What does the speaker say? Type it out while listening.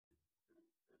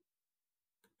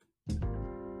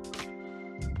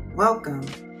Welcome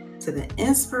to the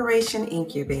Inspiration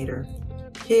Incubator.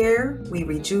 Here we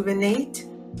rejuvenate,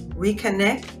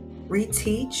 reconnect,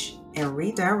 reteach, and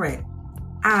redirect.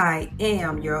 I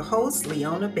am your host,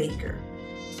 Leona Baker.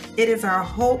 It is our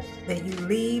hope that you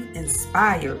leave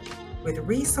inspired with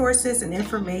resources and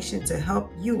information to help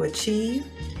you achieve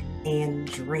and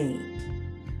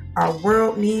dream. Our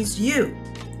world needs you.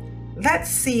 Let's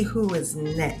see who is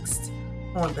next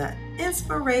on the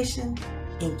Inspiration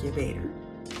Incubator.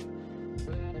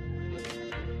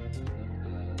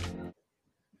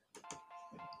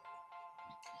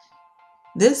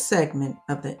 This segment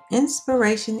of the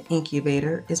Inspiration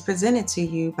Incubator is presented to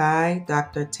you by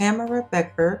Dr. Tamara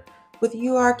Beckford with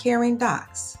You Are Caring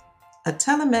Docs, a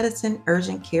telemedicine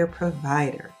urgent care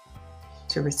provider.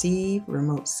 To receive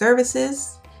remote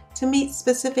services, to meet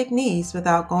specific needs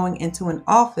without going into an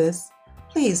office,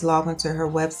 please log onto her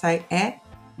website at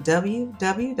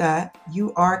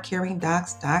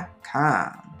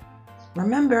www.youarecaringdocs.com.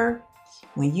 Remember,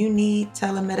 when you need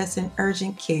telemedicine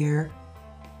urgent care,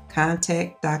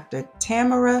 contact Dr.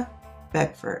 Tamara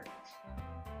Beckford.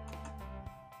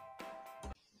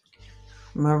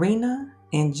 Marina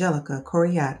Angelica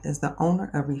Coryat is the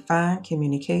owner of Refined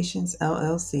Communications,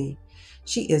 LLC.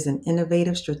 She is an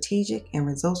innovative, strategic, and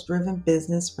results-driven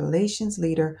business relations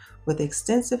leader with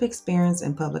extensive experience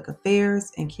in public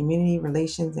affairs and community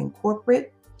relations in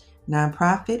corporate,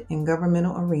 nonprofit, and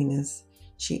governmental arenas.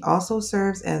 She also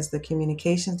serves as the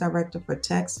communications director for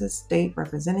Texas State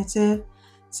Representative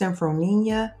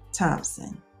Symphonia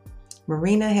Thompson.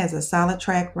 Marina has a solid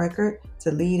track record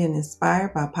to lead and inspire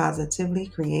by positively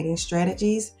creating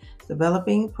strategies,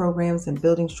 developing programs, and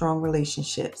building strong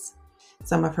relationships.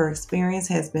 Some of her experience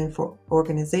has been for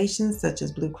organizations such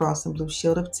as Blue Cross and Blue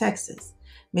Shield of Texas,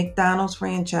 McDonald's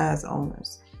franchise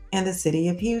owners, and the City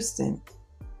of Houston.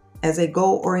 As a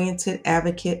goal-oriented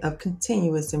advocate of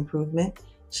continuous improvement,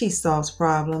 she solves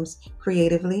problems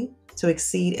creatively to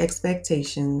exceed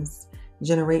expectations,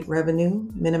 generate revenue,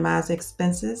 minimize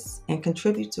expenses, and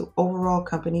contribute to overall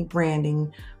company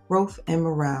branding, growth, and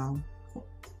morale.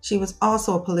 She was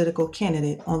also a political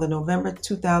candidate on the November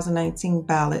 2019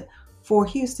 ballot for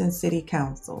Houston City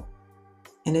Council.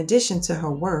 In addition to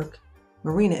her work,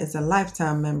 Marina is a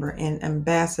lifetime member and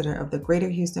ambassador of the Greater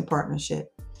Houston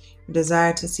Partnership, who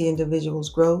desire to see individuals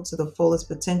grow to the fullest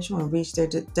potential and reach their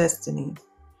destiny.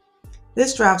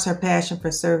 This drives her passion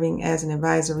for serving as an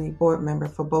advisory board member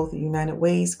for both the United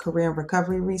Way's Career and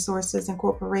Recovery Resources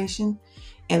Incorporation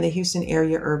and the Houston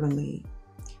Area Urban League.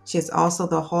 She is also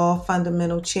the Hall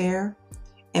Fundamental Chair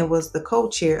and was the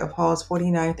co-chair of Hall's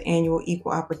 49th Annual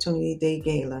Equal Opportunity Day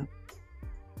Gala.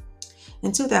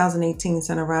 In 2018,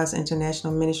 Sunrise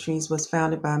International Ministries was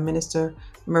founded by Minister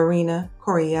Marina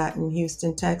Coryat in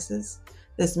Houston, Texas.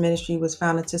 This ministry was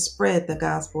founded to spread the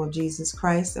gospel of Jesus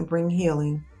Christ and bring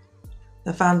healing.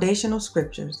 The foundational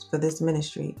scriptures for this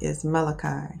ministry is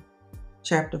Malachi,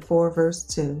 chapter 4, verse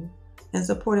 2, and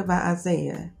supported by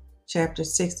Isaiah, chapter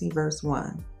 60, verse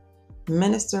 1.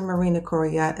 Minister Marina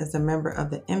Coryat is a member of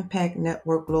the Impact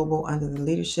Network Global under the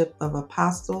leadership of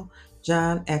Apostle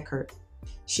John Eckert.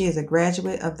 She is a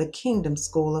graduate of the Kingdom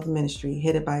School of Ministry,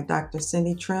 headed by Dr.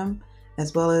 Cindy Trim,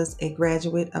 as well as a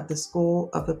graduate of the School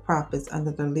of the Prophets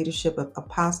under the leadership of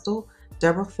Apostle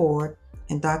Deborah Ford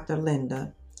and Dr.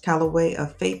 Linda Calloway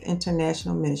of Faith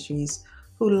International Ministries,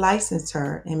 who licensed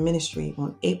her in ministry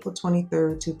on April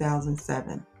 23,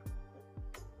 2007.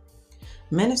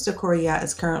 Minister Coryat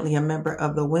is currently a member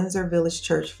of the Windsor Village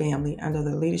Church family under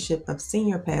the leadership of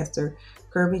Senior Pastor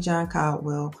Kirby John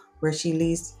Caldwell, where she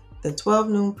leads the 12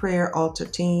 Noon Prayer Altar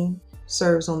team,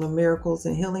 serves on the Miracles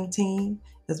and Healing team,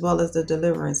 as well as the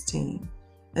Deliverance team.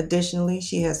 Additionally,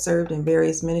 she has served in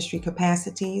various ministry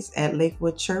capacities at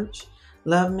Lakewood Church,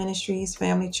 Love Ministries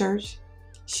Family Church,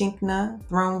 Shinkna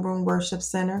Throne Room Worship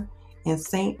Center, and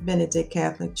St. Benedict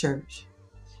Catholic Church.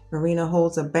 Marina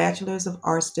holds a Bachelor's of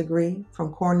Arts degree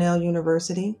from Cornell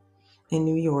University in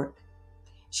New York.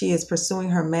 She is pursuing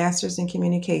her Master's in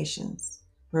Communications.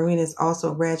 Marina is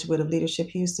also a graduate of Leadership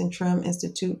Houston Trim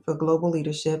Institute for Global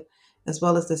Leadership, as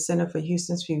well as the Center for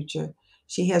Houston's Future.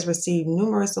 She has received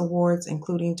numerous awards,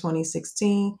 including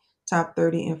 2016 Top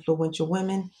 30 Influential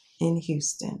Women in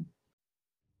Houston.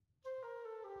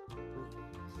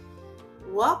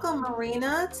 Welcome,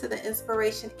 Marina, to the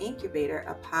Inspiration Incubator,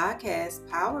 a podcast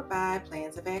powered by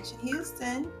Plans of Action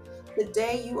Houston.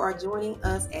 Today, you are joining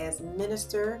us as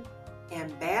minister,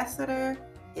 ambassador,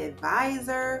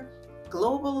 advisor,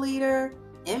 global leader,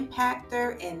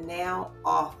 impactor, and now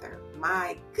author.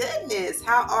 My goodness,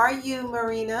 how are you,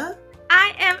 Marina?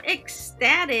 I am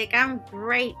ecstatic. I'm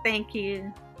great, thank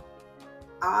you.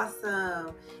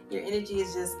 Awesome. Your energy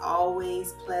is just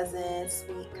always pleasant,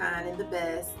 sweet, kind, and the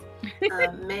best.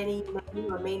 Many may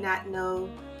or may not know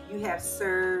you have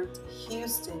served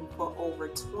Houston for over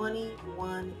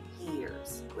 21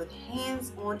 years with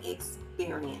hands on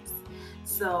experience.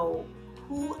 So,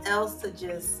 who else to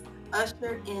just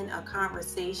usher in a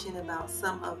conversation about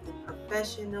some of the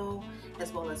professional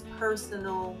as well as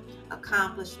personal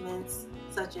accomplishments,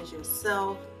 such as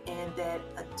yourself, and that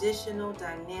additional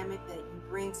dynamic that you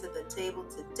bring to the table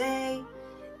today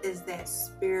is that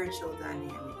spiritual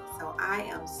dynamic. So I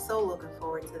am so looking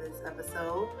forward to this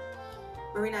episode.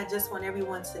 Marina, I just want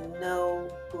everyone to know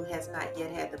who has not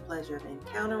yet had the pleasure of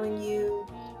encountering you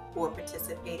or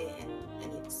participating in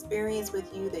an experience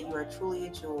with you that you are truly a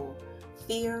jewel.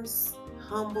 Fierce,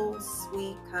 humble,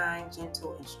 sweet, kind,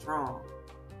 gentle, and strong.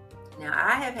 Now,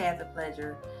 I have had the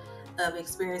pleasure of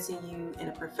experiencing you in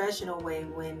a professional way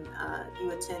when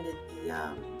you attended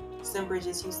the Sim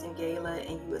Bridges Houston Gala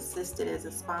and you assisted as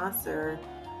a sponsor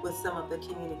with some of the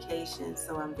communications.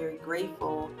 So I'm very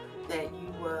grateful that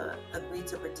you agreed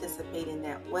to participate in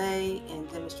that way and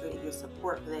demonstrated your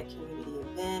support for that community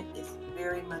event. It's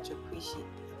very much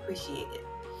appreciated.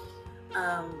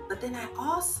 But then I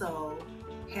also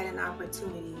had an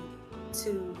opportunity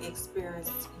to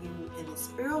experience you in the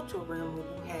spiritual realm when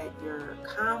you had your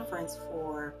conference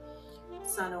for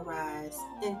Sunrise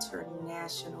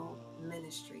International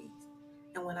Ministries.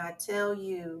 And when I tell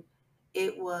you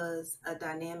it was a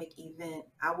dynamic event,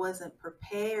 I wasn't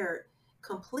prepared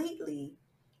completely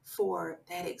for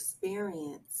that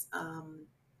experience.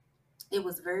 It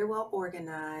was very well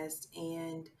organized,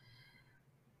 and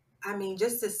I mean,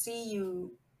 just to see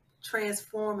you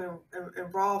transform in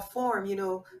raw form,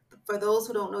 for those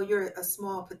who don't know, you're a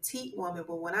small, petite woman.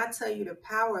 But when I tell you the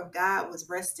power of God was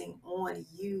resting on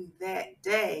you that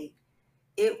day,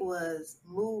 it was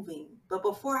moving. But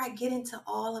before I get into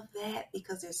all of that,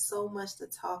 because there's so much to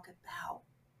talk about,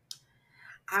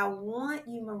 I want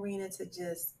you, Marina, to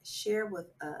just share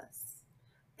with us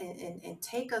and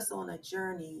take us on a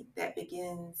journey that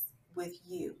begins with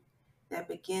you, that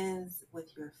begins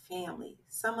with your family.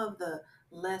 Some of the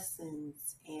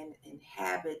lessons and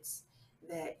habits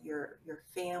that your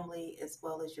family as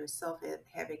well as yourself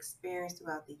have experienced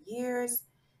throughout the years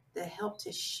that help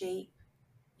to shape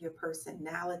your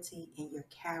personality and your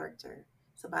character.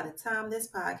 So by the time this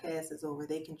podcast is over,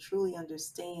 they can truly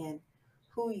understand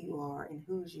who you are and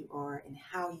whose you are and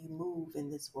how you move in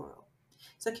this world.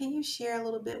 So can you share a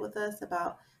little bit with us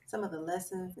about some of the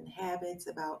lessons and habits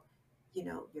about,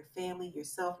 your family,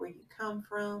 yourself, where you come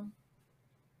from?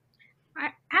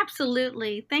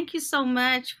 Absolutely. Thank you so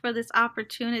much for this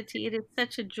opportunity. It is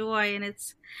such a joy, and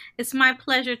it's my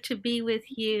pleasure to be with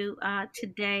you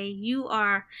today. You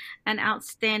are an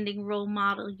outstanding role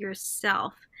model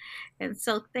yourself, and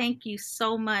so thank you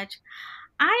so much.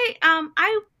 I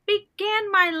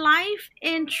began my life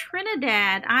in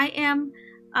Trinidad. I am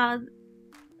uh,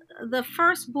 the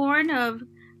firstborn of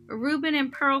Reuben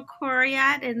and Pearl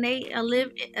Coryat, and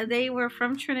they were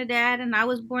from Trinidad, and I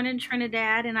was born in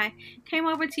Trinidad, and I came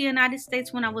over to the United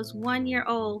States when I was 1 year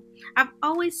old. I've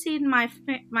always seen my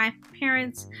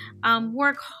parents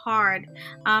work hard.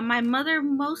 My mother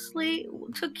mostly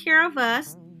took care of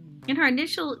us. In her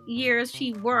initial years,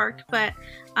 she worked, but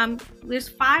there's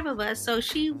five of us, so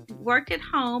she worked at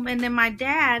home, and then my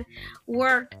dad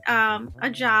worked a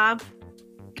job,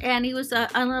 and he was an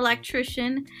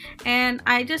electrician. And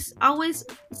I just always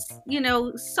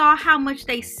saw how much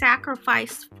they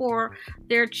sacrificed for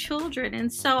their children.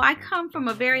 And so I come from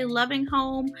a very loving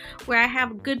home where I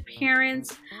have good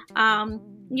parents.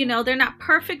 They're not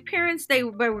perfect parents, they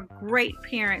were great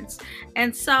parents.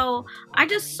 And so I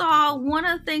just saw one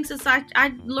of the things that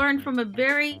I learned from a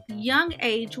very young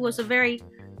age was a very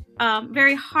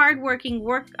hardworking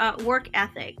work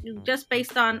ethic, just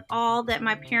based on all that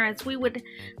my parents, we would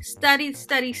study,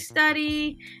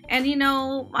 and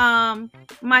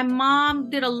my mom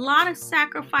did a lot of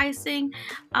sacrificing.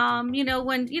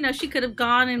 When she could have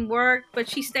gone and worked, but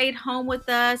she stayed home with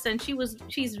us, and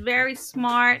she's very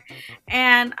smart.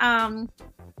 And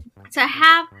to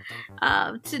have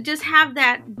to just have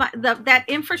that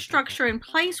infrastructure in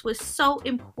place was so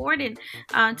important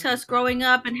to us growing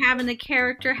up, and having the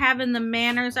character, having the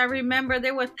manners. I remember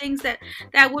there were things that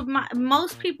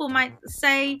most people might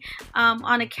say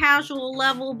on a casual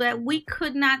level that we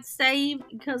could not say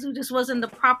because it just wasn't the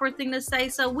proper thing to say.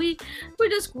 So we're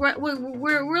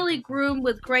really groomed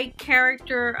with great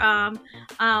character.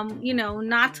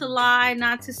 Not to lie,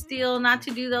 not to steal, not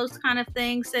to do those kind of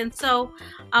things. And so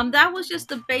that was just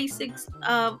the basics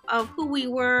of who we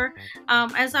were.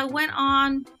 As I went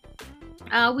on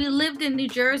We lived in New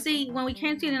Jersey. When we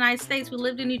came to the United States, we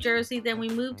lived in New Jersey. Then we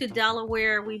moved to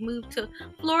Delaware. We moved to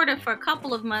Florida for a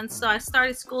couple of months. So I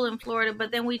started school in Florida,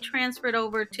 but then we transferred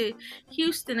over to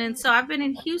Houston. And so I've been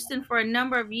in Houston for a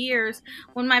number of years.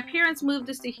 When my parents moved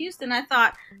us to Houston, I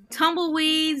thought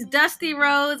tumbleweeds, dusty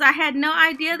roads. I had no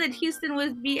idea that Houston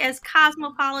would be as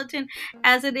cosmopolitan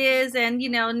as it is. And,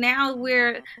 now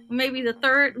we're maybe the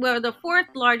third, well, the fourth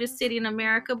largest city in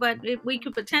America, but we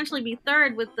could potentially be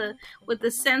third with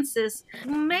the census.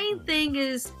 Main thing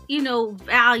is,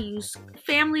 values,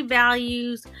 family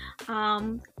values,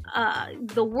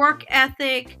 the work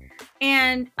ethic,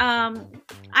 and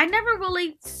I never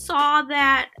really saw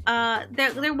that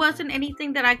there wasn't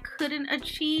anything that I couldn't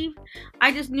achieve.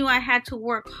 I just knew I had to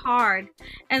work hard,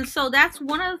 and so that's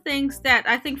one of the things that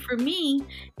I think for me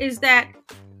is that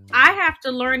I have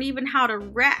to learn even how to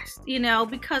rest,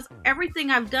 because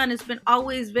everything I've done has been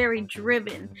always very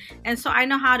driven. And so I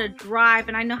know how to drive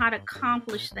and I know how to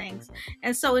accomplish things.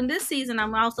 And so in this season,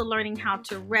 I'm also learning how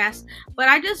to rest. But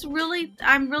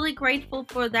I'm really grateful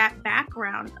for that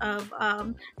background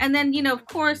and then, of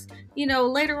course,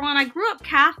 later on, I grew up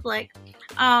Catholic,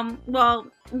 well,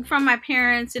 from my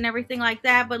parents and everything like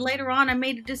that. But later on, I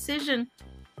made a decision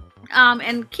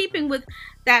and keeping with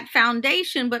that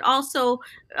foundation, but also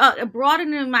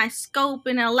broadening my scope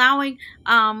and allowing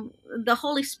the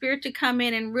Holy Spirit to come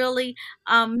in and really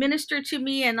minister to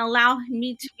me and allow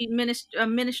me to be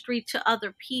ministry to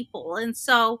other people. And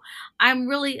so I'm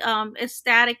really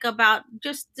ecstatic about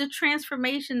just the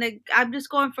transformation that I'm just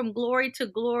going from glory to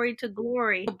glory to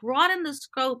glory, broaden the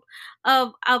scope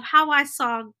of how I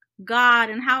saw God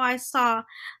and how I saw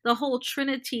the whole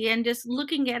Trinity, and just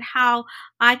looking at how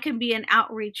I can be an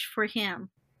outreach for Him.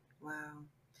 Wow.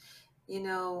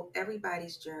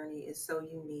 Everybody's journey is so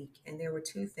unique. And there were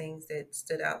two things that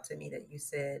stood out to me that you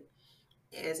said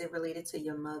as it related to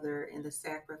your mother and the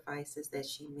sacrifices that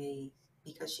she made,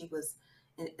 because she was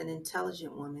an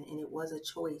intelligent woman, and it was a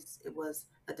choice. It was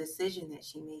a decision that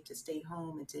she made to stay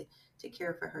home and to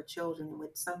care for her children. And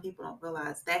what some people don't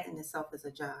realize, that in itself is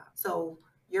a job. So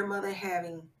your mother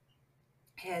having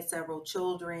had several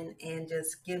children and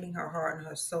just giving her heart and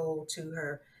her soul to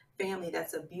her family,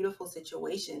 that's a beautiful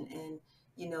situation. And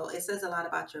it says a lot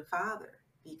about your father,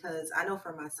 because I know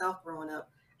for myself growing up,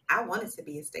 I wanted to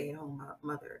be a stay-at-home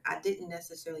mother. I didn't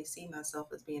necessarily see myself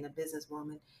as being a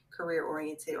businesswoman, career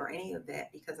oriented, or any of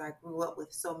that, because I grew up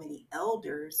with so many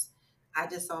elders. I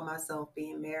just saw myself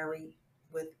being married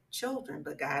with children,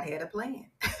 but God had a plan.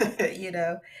 you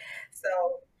know so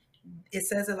it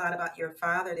says a lot about your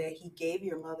father that he gave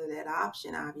your mother that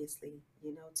option, obviously,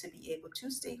 to be able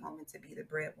to stay home and to be the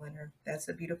breadwinner. That's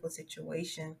a beautiful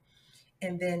situation.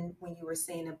 And then when you were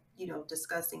saying,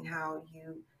 discussing how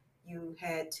you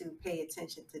had to pay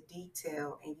attention to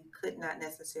detail, and you could not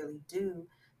necessarily do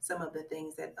some of the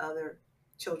things that other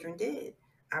children did.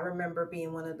 I remember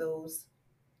being one of those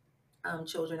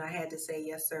children. I had to say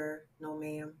yes sir, no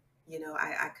ma'am.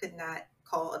 I could not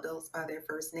call adults by their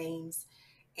first names,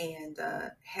 and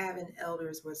having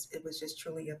elders was just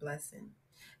truly a blessing.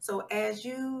 So as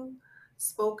you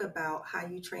spoke about how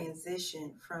you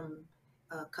transitioned from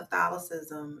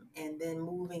Catholicism and then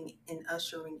moving and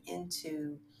ushering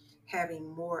into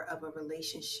having more of a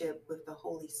relationship with the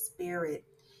Holy Spirit,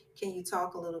 can you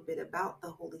talk a little bit about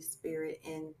the Holy Spirit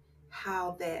and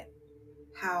how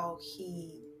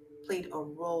he played a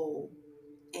role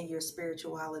in your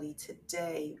spirituality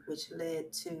today, which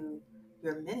led to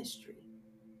your ministry?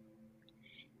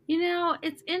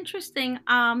 It's interesting.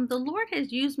 The Lord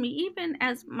has used me even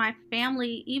as my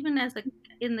family, even as a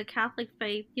in the Catholic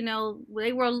faith.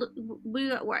 We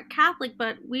were Catholic,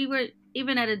 but we were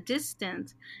even at a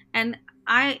distance. And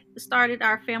I started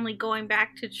our family going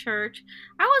back to church.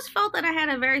 I always felt that I had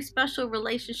a very special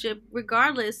relationship,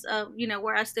 regardless of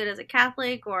where I stood as a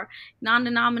Catholic or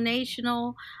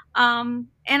non-denominational. And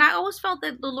I always felt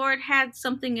that the Lord had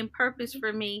something in purpose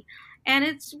for me, and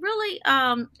it's really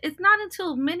it's not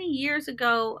until many years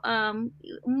ago,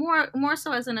 more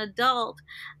so as an adult,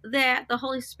 that the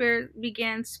Holy Spirit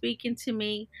began speaking to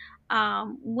me.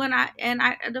 When I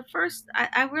the first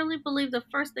I really believe the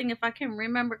first thing, if I can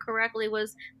remember correctly,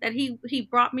 was that he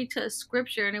brought me to a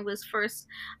scripture, and it was First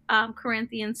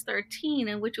Corinthians 13,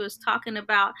 in which was talking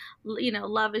about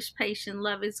love is patient,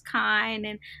 love is kind.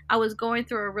 And I was going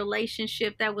through a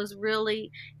relationship that was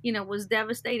really was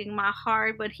devastating my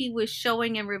heart, but he was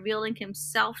showing and revealing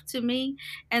himself to me.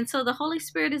 And so the Holy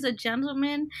Spirit is a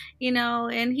gentleman,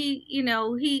 and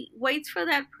he waits for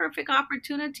that perfect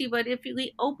opportunity. But if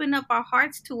we open up up our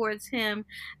hearts towards him,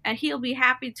 and he'll be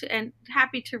happy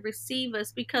to receive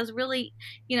us, because really,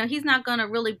 he's not going to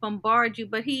really bombard you,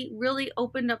 but he really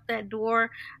opened up that door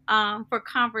for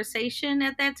conversation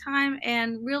at that time,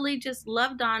 and really just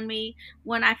loved on me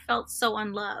when I felt so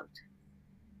unloved.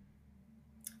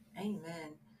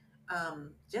 Amen.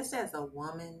 Just as a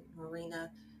woman,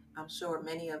 Marina, I'm sure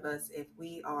many of us, if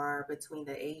we are between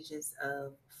the ages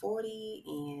of 40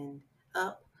 and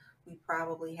up, we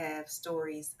probably have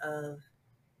stories of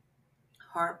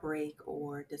heartbreak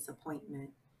or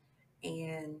disappointment.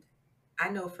 And I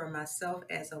know for myself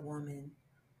as a woman,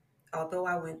 although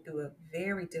I went through a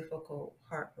very difficult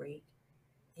heartbreak,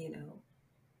 you know,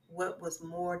 what was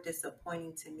more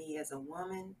disappointing to me as a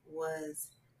woman was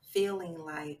feeling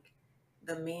like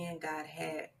the man God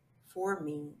had for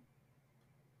me,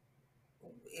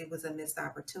 it was a missed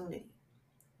opportunity.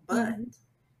 But Mhm.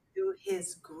 through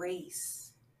his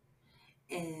grace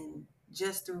and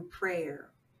just through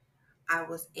prayer, I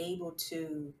was able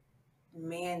to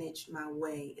manage my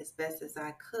way as best as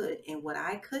I could. And what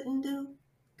I couldn't do,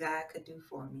 God could do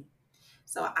for me.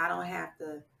 So I don't have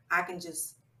to, I can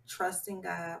just trust in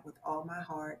God with all my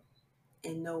heart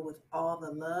and know with all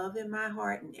the love in my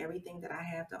heart and everything that I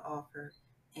have to offer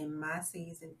in my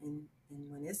season, and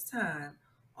when it's time,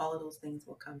 all of those things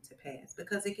will come to pass,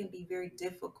 because it can be very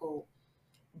difficult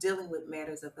dealing with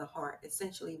matters of the heart,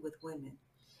 essentially with women.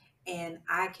 And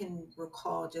I can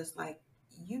recall, just like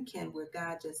you can, where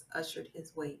God just ushered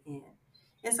his way in.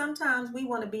 And sometimes we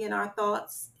want to be in our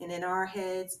thoughts and in our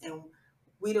heads, and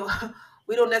we don't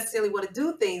we don't necessarily want to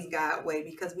do things God way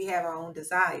because we have our own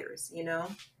desires.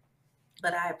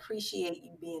 But I appreciate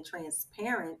you being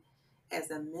transparent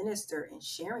as a minister and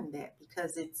sharing that,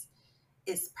 because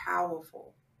it's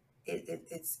powerful.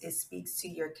 It speaks to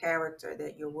your character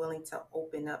that you're willing to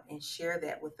open up and share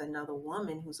that with another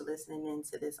woman who's listening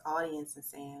into this audience and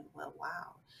saying, well,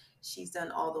 wow, she's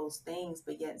done all those things,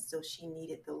 but yet still she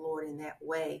needed the Lord in that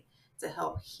way to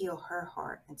help heal her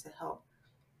heart and to help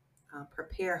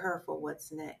prepare her for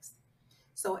what's next.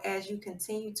 So as you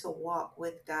continue to walk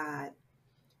with God,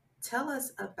 tell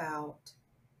us about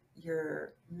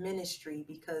your ministry,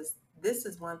 because this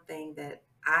is one thing that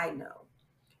I know.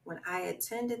 When I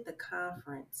attended the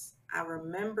conference, I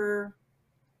remember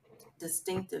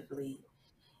distinctively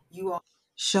you all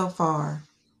shofar,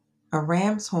 a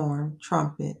ram's horn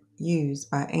trumpet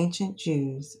used by ancient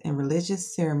Jews in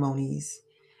religious ceremonies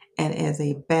and as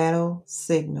a battle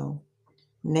signal,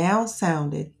 now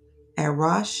sounded at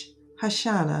Rosh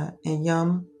Hashanah and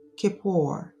Yom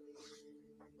Kippur.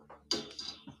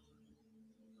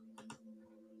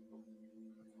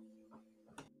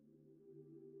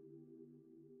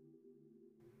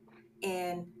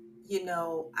 And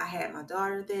I had my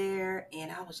daughter there,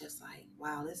 and I was just like,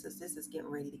 wow, this is getting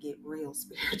ready to get real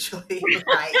spiritually.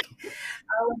 Like,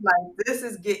 I was like, this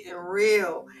is getting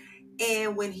real.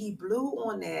 And when he blew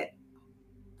on that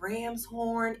ram's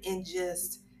horn, and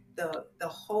just the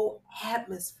whole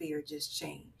atmosphere just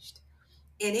changed.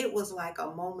 And it was like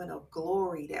a moment of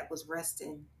glory that was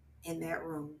resting in that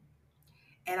room.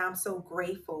 And I'm so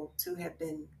grateful to have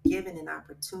been given an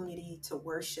opportunity to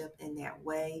worship in that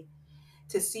way,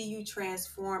 to see you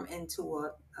transform into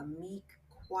a meek,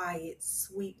 quiet,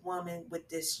 sweet woman with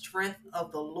this strength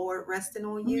of the Lord resting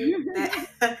on you. That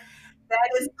that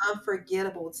is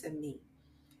unforgettable to me.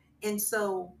 And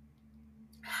so,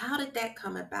 how did that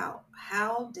come about?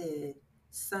 How did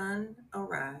Sun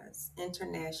Arise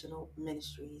International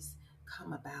Ministries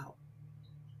come about?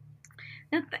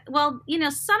 Well,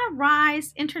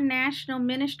 Sunrise International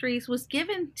Ministries was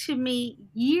given to me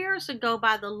years ago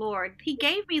by the Lord. He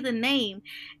gave me the name,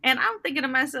 and I'm thinking to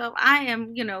myself,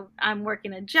 I'm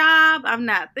working a job. I'm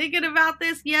not thinking about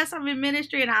this. Yes, I'm in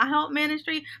ministry and I help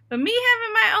ministry, but me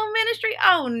having my own ministry,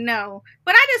 oh no.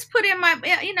 But I just put in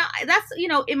that's,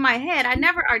 in my head. I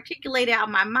never articulated out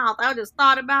my mouth. I just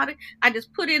thought about it. I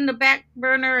just put it in the back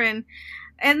burner,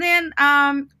 and then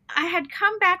I had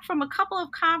come back from a couple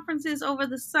of conferences over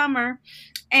the summer,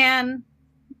 and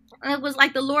it was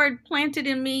like the Lord planted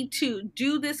in me to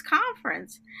do this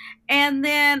conference. And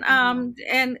then Mhm.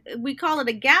 and we call it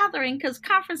a gathering because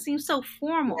conference seems so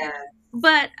formal. Yes,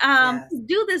 But yes.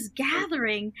 do this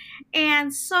gathering.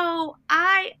 And so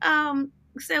I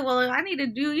said, well, I need to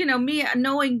do, me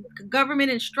knowing government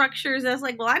and structures, that's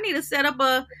like, well, I need to set up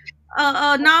a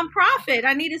nonprofit.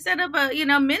 I need to set up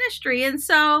a, ministry. And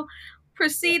so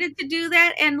proceeded to do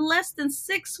that in less than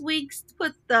 6 weeks.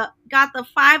 Got the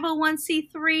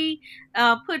 501c3,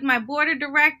 put my board of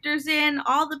directors in,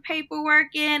 all the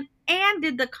paperwork in, and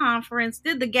did the conference,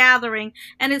 did the gathering,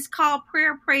 and it's called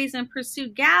Prayer, Praise, and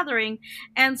Pursuit Gathering.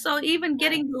 And so, even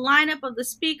getting the lineup of the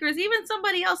speakers, even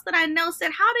somebody else that I know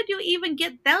said, "How did you even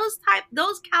get those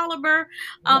caliber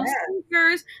Yeah.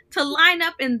 speakers to line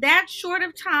up in that short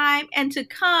of time and to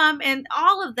come and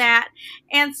all of that?"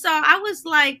 And so I was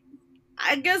like,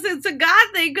 I guess it's a God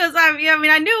thing, because I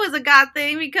knew it was a God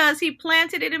thing because He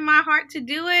planted it in my heart to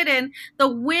do it, and the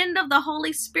wind of the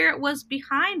Holy Spirit was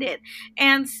behind it.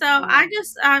 And so I Yeah.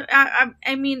 just,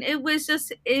 I mean, it was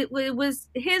just, it was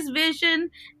His vision,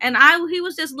 and He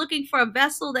was just looking for a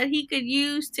vessel that He could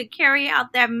use to carry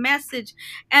out that message.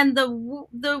 And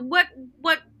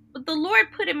what the Lord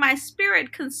put in my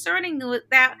spirit concerning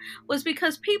that was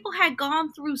because people had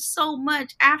gone through so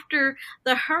much after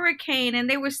the hurricane, and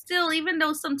they were still, even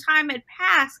though some time had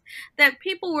passed, that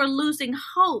people were losing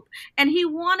hope, and He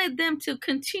wanted them to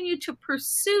continue to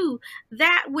pursue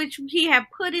that which He had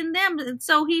put in them. And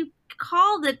so He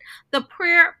called it the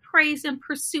Prayer, Praise, and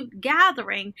Pursuit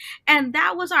Gathering. And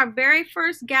that was our very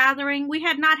first gathering. We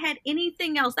had not had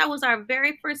anything else. That was our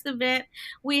very first event.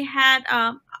 We had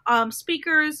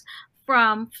speakers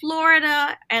from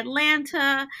Florida,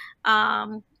 Atlanta,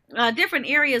 different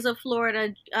areas of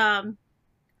Florida,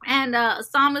 and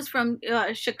psalmist from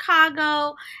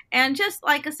Chicago. And just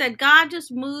like I said, God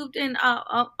just moved in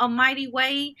a mighty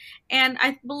way. And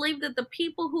I believe that the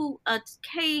people who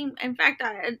came, in fact,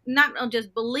 I not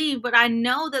just believe, but I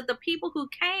know that the people who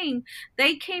came,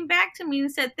 they came back to me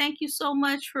and said, "Thank you so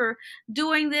much for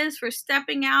doing this, for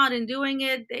stepping out and doing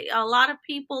it." A lot of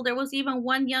people, there was even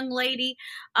one young lady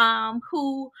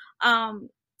who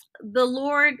the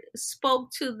Lord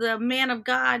spoke to the man of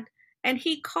God, and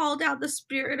He called out the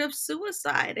spirit of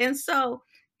suicide. And so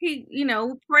He,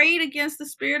 prayed against the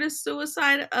spirit of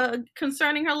suicide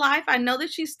concerning her life. I know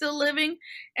that she's still living.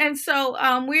 And so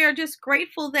we are just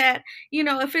grateful that,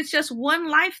 if it's just one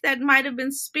life that might have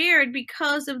been spared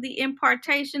because of the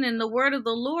impartation and the word of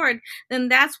the Lord, then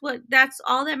that's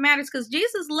all that matters, because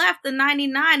Jesus left the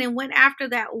 99 and went after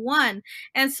that one.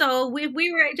 And so we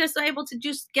were just able to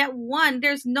just get one.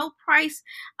 There's no price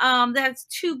that's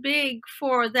too big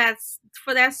for that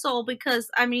soul, because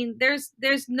I mean, there's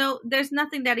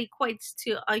nothing that equates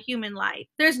to a human life.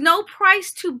 There's no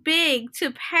price too big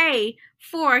to pay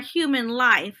for a human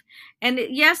life. And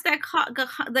yes,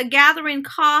 the gathering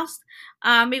cost.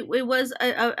 It was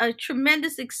a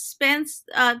tremendous expense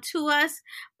to us,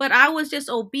 but I was just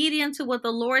obedient to what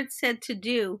the Lord said to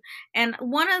do. And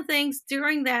one of the things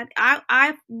during that,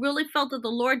 I really felt that the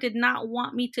Lord did not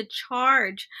want me to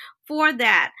charge for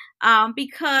that,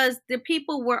 because the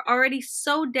people were already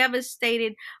so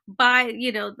devastated by,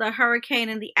 the hurricane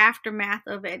and the aftermath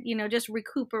of it, just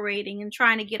recuperating and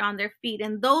trying to get on their feet.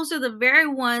 And those are the very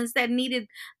ones that needed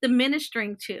the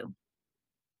ministering to.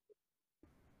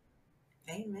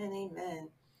 Amen. Amen.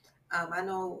 I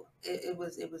know it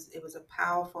was a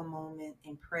powerful moment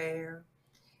in prayer.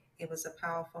 It was a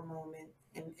powerful moment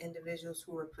in individuals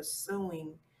who were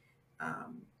pursuing,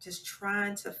 just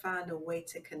trying to find a way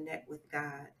to connect with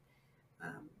God.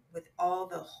 With all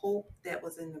the hope that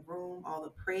was in the room, all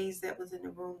the praise that was in the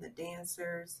room, the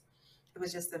dancers, it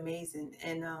was just amazing.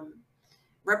 And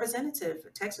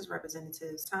Texas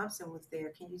Representative Thompson was there.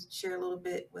 Can you share a little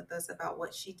bit with us about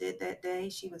what she did that day?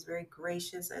 She was very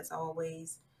gracious as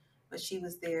always, but she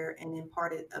was there and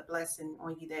imparted a blessing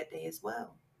on you that day as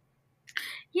well.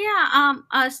 Yeah,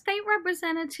 State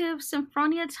Representative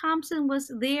Symphonia Thompson was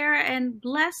there and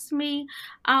blessed me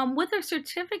with a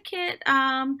certificate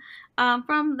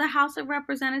from the House of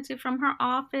Representatives, from her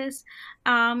office.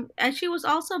 And she was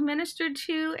also ministered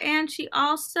to, and she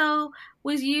also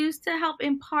was used to help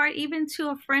impart even to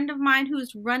a friend of mine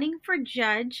who's running for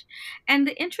judge. And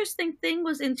the interesting thing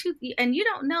was, and you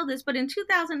don't know this, but in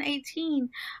 2018,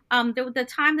 the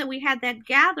time that we had that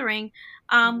gathering,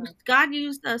 Mhm. God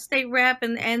used a state rep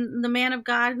and the man of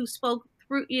God who spoke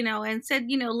through, and said,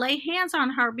 lay hands on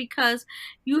her because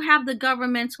you have the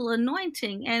governmental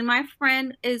anointing. And my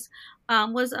friend is a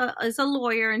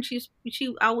lawyer, and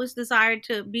she always desired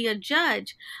to be a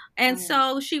judge. And Mm.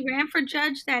 so she ran for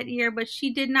judge that year, but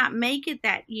she did not make it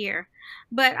that year.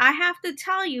 But I have to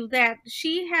tell you that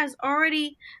she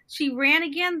ran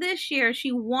again this year.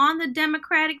 She won the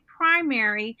Democratic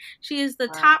primary. She is the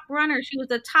Wow. top runner. She was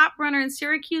the top runner in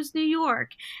Syracuse, New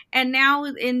York. And now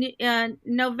in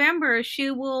November,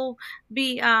 she will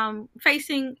be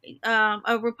facing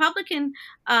a Republican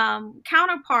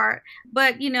counterpart.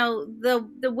 But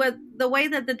the way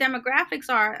that the demographics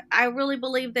are, I really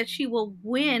believe that she will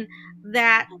win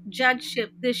that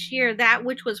judgeship this year, that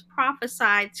which was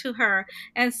prophesied to her.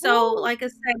 And so, Woo. like I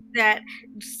said, that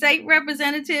state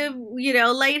representative,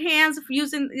 laid hands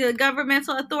using the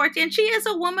governmental authority, and she is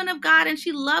a woman of God and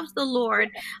she loves the Lord.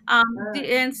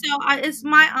 And so it's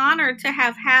my honor to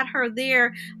have had her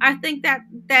there. I think that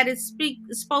it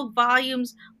spoke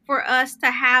volumes for us to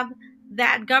have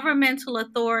that governmental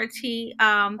authority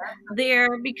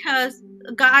there, because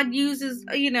God uses,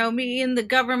 me in the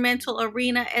governmental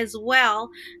arena as well.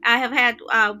 I have had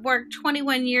worked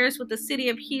 21 years with the city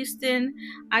of Houston.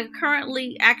 I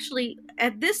currently, actually,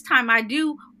 at this time, I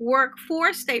do work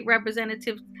for State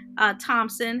Representative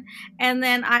Thompson, and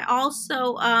then I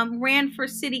also ran for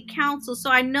city council. So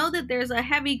I know that there's a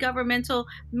heavy governmental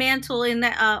mantle in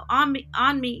that on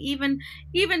me,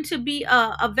 even to be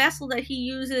a vessel that he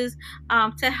uses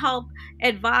to help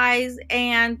advise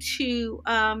and to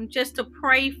just to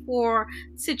pray for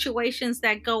situations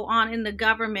that go on in the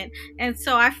government. And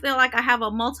so I feel like I have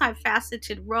a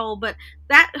multifaceted role, but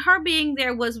that her being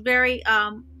there was very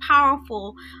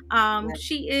powerful.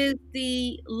 She is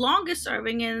the longest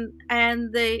serving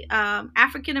and the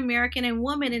African American and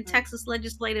woman in Texas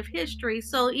legislative history.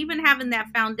 So even having that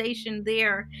foundation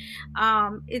there,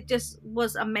 it just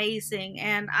was amazing,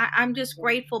 and I'm just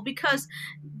grateful because,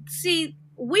 see,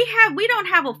 we don't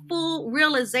have a full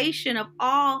realization of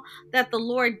all that the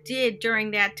Lord did during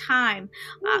that time.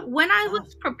 When I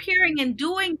was preparing and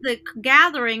doing the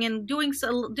gathering and doing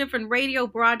some different radio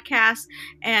broadcasts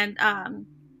and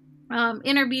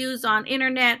interviews on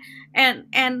internet, and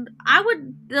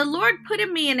the Lord put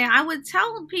in me, and I would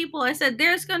tell people, I said,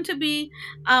 there's going to be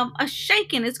a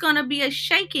shaking. It's going to be a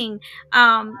shaking.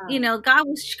 God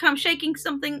will come shaking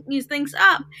something, these things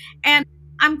up. And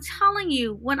I'm telling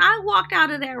you, when I walked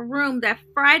out of that room that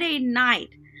Friday night,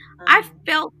 I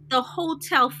felt the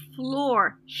hotel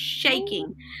floor Ooh,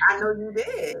 shaking. I know you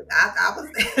did. I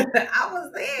was I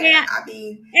was there. and I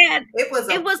mean, and it was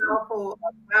it was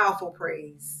a powerful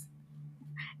praise.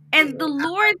 And the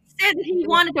Lord said that He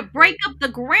wanted to break up the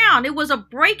ground. It was a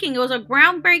breaking, it was a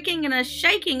ground breaking and a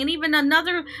shaking. And even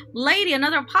another lady,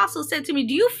 another apostle said to me,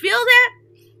 "Do you feel that?"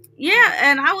 Yeah,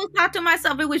 and I was thought to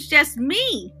myself, it was just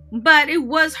me, but it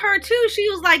was her too. She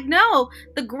was like, "No,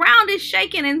 the ground is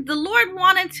shaking," and the Lord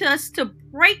wanted us to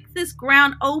break this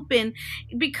ground open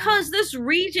because this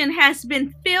region has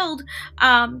been filled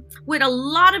with a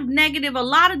lot of negative, a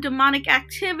lot of demonic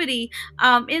activity.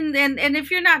 And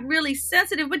if you're not really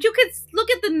sensitive, but you could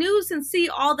look at the news and see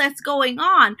all that's going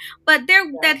on. But there,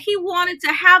 that He wanted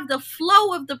to have the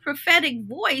flow of the prophetic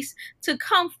voice to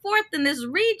come forth in this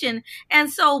region. And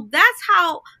so that's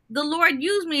how the Lord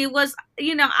used me. It was,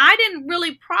 I didn't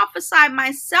really prophesy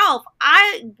myself.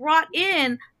 I brought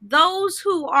in those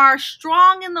who are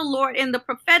strong in the Lord in the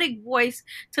prophetic voice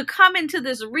to come into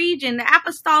this region, the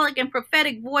apostolic and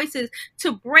prophetic voices,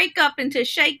 to break up and to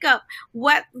shake up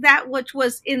which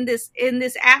was in this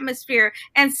atmosphere.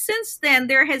 And since then,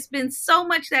 there has been so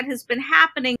much that has been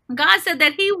happening. God said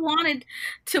that He wanted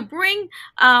to bring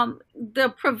the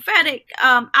prophetic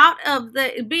out of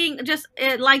the being just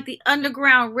like the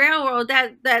Underground Railroad,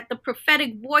 that the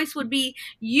prophetic voice would be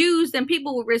used and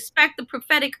people would respect the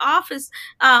prophetic office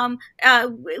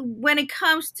when it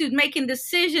comes to making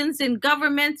decisions in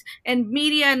government and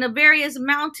media and the various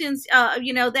mountains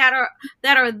that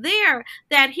are there,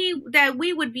 that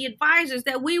we would be advisors,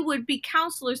 that we would be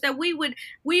counselors, that we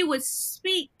would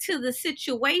speak to the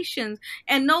situations,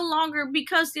 and no longer,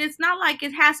 because it's not like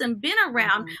it hasn't been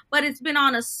around, but it's been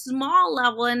on a small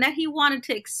level, and that He wanted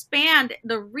to expand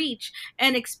the reach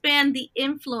and expand the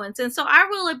influence. And so I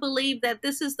really believe that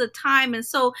this is the time. And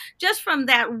so just from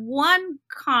that one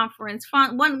conference,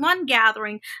 one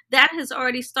gathering, that has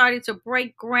already started to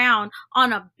break ground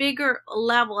on a bigger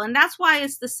level. And that's why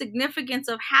it's the significance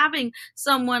of having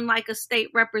someone like a state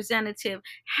representative,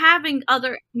 having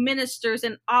other ministers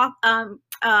and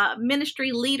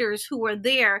ministry leaders who are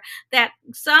there, that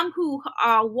some who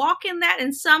walk in that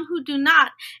and some who do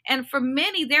not. And for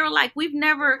many, they were like, we've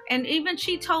never, and even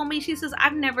she told me, she says,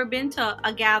 I've never been to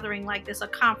a gathering like this, a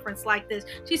conference like this.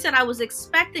 She said, I was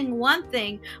expecting one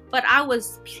thing, but I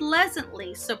was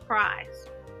pleasantly surprised.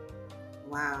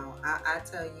 Wow. I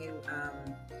tell you,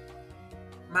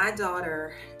 my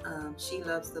daughter, she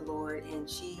loves the Lord, and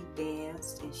she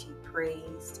danced and she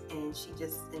praised and she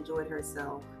just enjoyed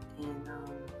herself. And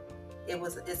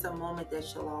it's a moment that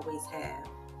she'll always have.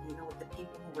 With the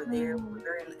people who were there, who were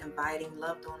very inviting,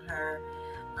 loved on her.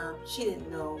 She didn't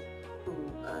know who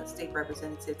State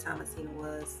Representative Thomasina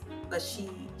was, but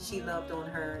she loved on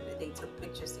her. They took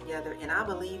pictures together, and I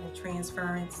believe in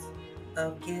transference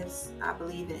of gifts. I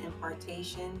believe in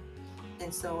impartation,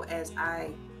 and so as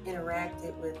I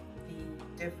interacted with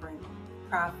different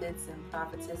prophets and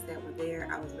prophetess that were there,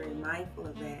 I was very mindful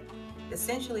of that.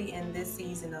 Essentially, in this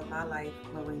season of my life,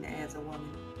 Marina, as a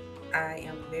woman, I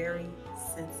am very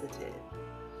sensitive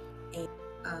and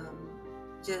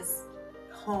just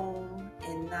home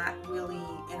and not really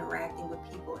interacting with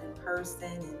people in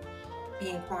person and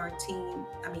being quarantined.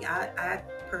 I mean, I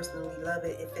personally love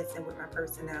it. It fits in with my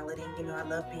personality. You know, I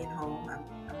love being home.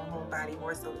 I'm a homebody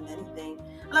more so than anything.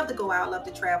 I love to go out, love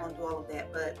to travel and do all of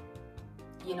that. But,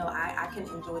 you know, I can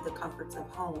enjoy the comforts of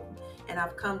home. And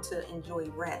I've come to enjoy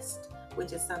rest,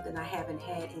 which is something I haven't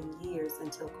had in years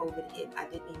until COVID hit. I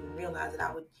didn't even realize that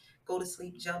I would go to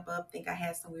sleep, jump up, think I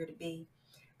had somewhere to be.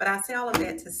 But I say all of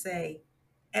that to say,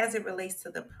 as it relates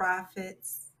to the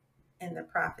prophets and the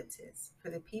prophetess, for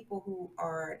the people who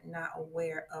are not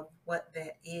aware of what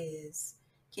that is,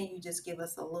 can you just give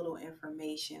us a little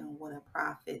information on what a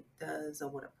prophet does or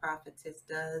what a prophetess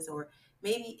does, or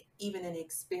maybe even an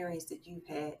experience that you've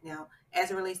had? Now,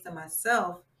 as it relates to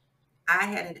myself, I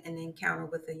had an encounter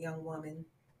with a young woman.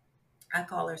 I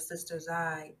call her Sister's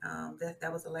Eye.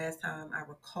 That was the last time I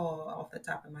recall off the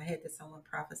top of my head that someone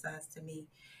prophesied to me.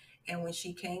 And when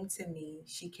she came to me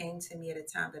at a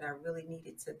time that I really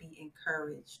needed to be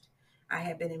encouraged. I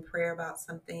had been in prayer about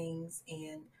some things,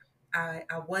 and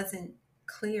I wasn't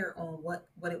clear on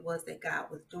what it was that God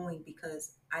was doing,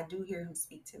 because I do hear him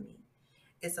speak to me.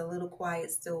 It's a little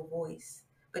quiet, still voice,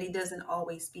 but he doesn't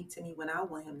always speak to me when I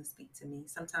want him to speak to me.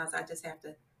 Sometimes I just have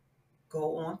to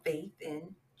go on faith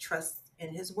and trust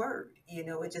in his word. You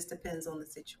know, it just depends on the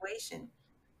situation.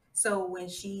 So when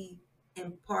she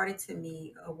imparted to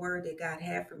me a word that God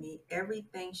had for me,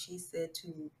 everything she said to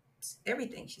me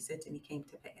came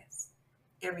to pass.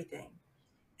 Everything.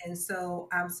 And so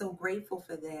I'm so grateful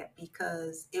for that,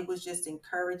 because it was just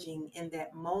encouraging in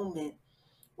that moment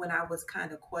when I was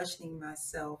kind of questioning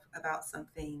myself about some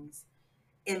things.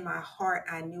 In my heart,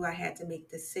 I knew I had to make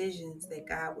decisions that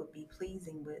God would be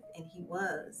pleasing with, and He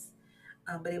was.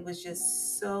 But it was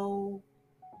just so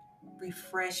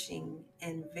refreshing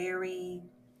and very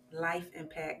life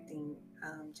impacting,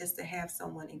 just to have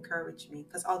someone encourage me.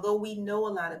 Because although we know a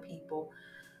lot of people,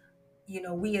 you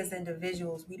know, we as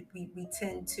individuals, we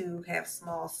tend to have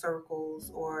small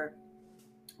circles, or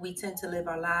we tend to live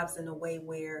our lives in a way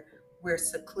where we're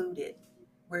secluded.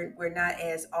 We're not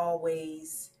as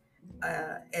always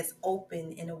as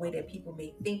open in a way that people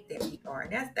may think that we are,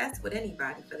 and that's with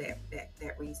anybody for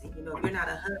that reason. You know, if you're not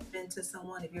a husband to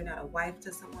someone, if you're not a wife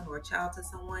to someone, or a child to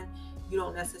someone, you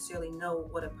don't necessarily know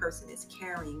what a person is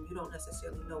carrying. You don't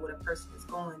necessarily know what a person is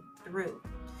going through.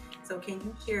 So, can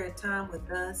you share a time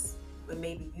with us when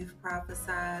maybe you've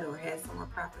prophesied or had someone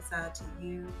prophesy to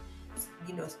you?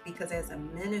 You know, because as a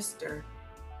minister,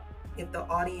 if the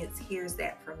audience hears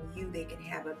that from you, they can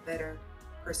have a better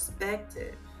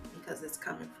perspective because it's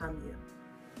coming from you.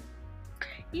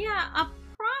 Yeah, a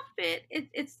prophet.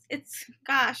 It's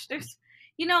gosh. There's,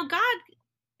 God.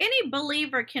 Any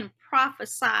believer can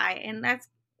prophesy, and that's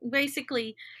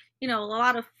basically, a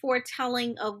lot of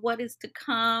foretelling of what is to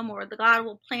come, or the God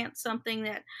will plant something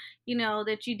that,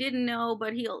 that you didn't know,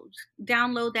 but He'll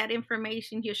download that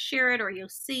information. You'll share it, or you'll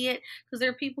see it, because there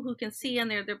are people who can see,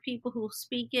 and there are people who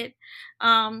speak it.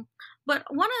 But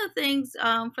one of the things,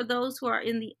 for those who are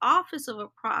in the office of a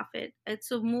prophet,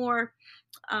 it's a more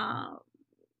uh,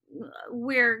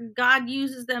 where God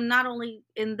uses them not only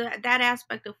in that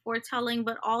aspect of foretelling,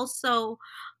 but also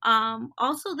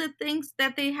the things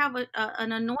that they have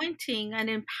an anointing, an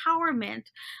empowerment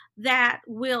that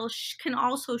can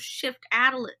also shift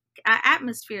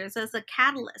atmospheres as a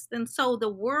catalyst. And so the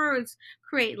words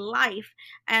create life,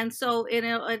 and so it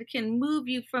can move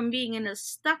you from being in a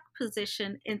stuck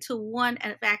position into one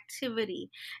of activity.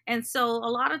 And so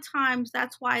a lot of times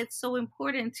that's why it's so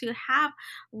important to have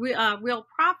real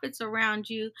prophets around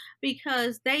you,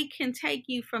 because they can take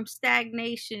you from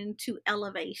stagnation to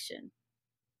elevation.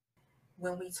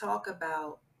 When we talk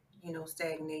about, you know,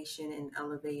 stagnation and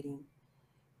elevating,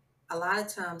 a lot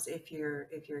of times if you're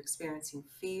experiencing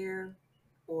fear,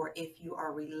 or if you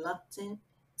are reluctant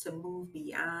to move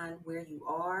beyond where you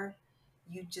are,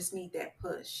 you just need that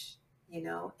push, you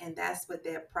know. And that's what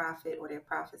that prophet or that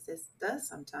prophetess does.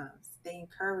 Sometimes they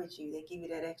encourage you, they give you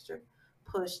that extra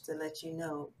push to let you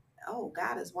know, oh,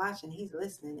 God is watching, He's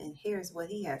listening, and here's what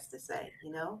He has to say,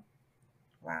 you know.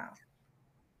 Wow.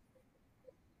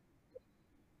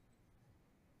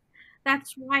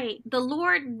 That's right. The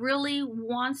Lord really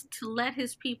wants to let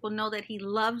His people know that He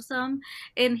loves them,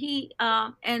 and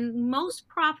and most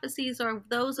prophecies are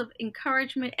those of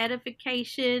encouragement,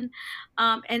 edification,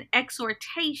 and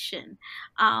exhortation.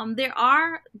 There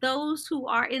are those who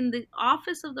are in the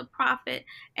office of the prophet,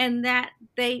 and that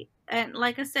they and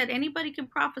like I said, anybody can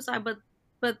prophesy, but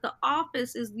the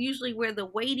office is usually where the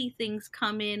weighty things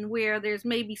come in, where there's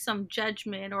maybe some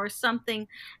judgment or something.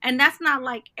 And that's not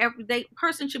like every day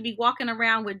person should be walking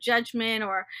around with judgment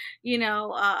or, you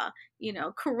know,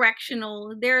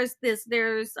 correctional. There is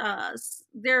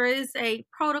a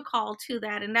protocol to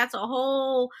that, and that's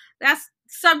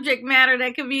subject matter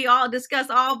that can be all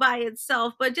discussed all by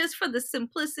itself. But just for the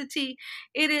simplicity,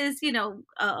 it is,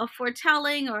 a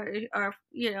foretelling, or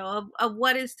of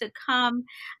what is to come.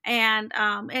 And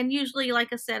usually,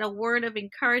 like I said, a word of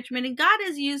encouragement. And God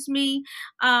has used me,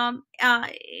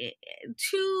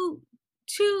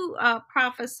 to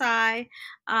prophesy,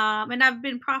 and I've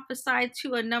been prophesied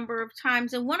to a number of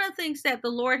times. And one of the things that the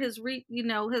Lord has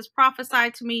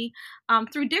prophesied to me,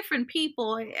 through different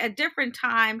people at different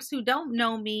times who don't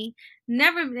know me,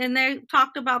 never, and they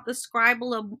talked about the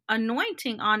scribal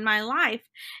anointing on my life.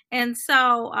 And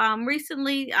so,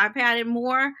 recently I've had it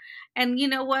more. And you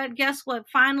know what? Guess what?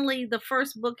 Finally, the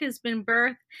first book has been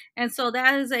birthed. And so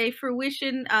that is a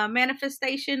fruition,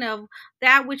 manifestation of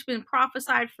that which been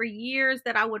prophesied for years,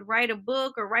 that I would write a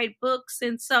book or write books.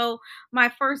 And so my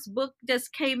first book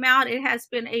just came out. It has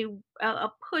been a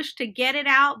push to get it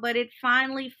out, but it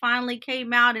finally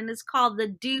came out, and it's called The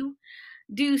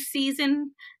Due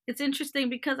Season. It's interesting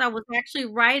because I was actually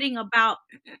writing about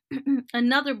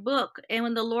another book, and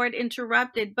when the Lord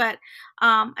interrupted. But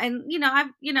and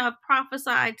I've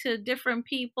prophesied to different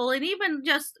people, and even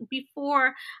just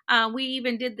before we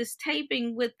even did this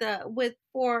taping with the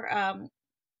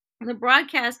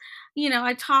broadcast,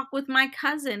 I talked with my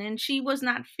cousin, and she was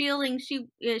not feeling, she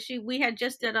we had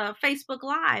just did a Facebook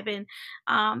live, and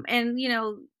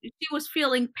she was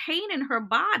feeling pain in her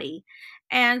body.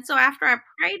 And so after I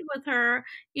prayed with her,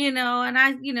 and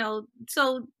I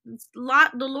so the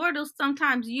Lord will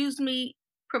sometimes use me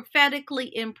prophetically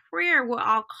in prayer, where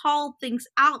I'll call things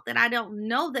out that I don't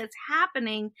know that's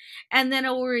happening, and then it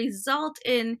will result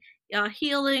in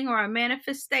healing or a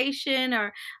manifestation,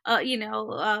 or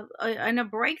and a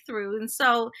breakthrough. And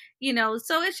so,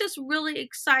 so it's just really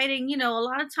exciting. A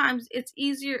lot of times it's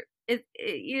easier.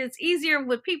 It's easier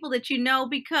with people that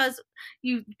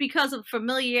because of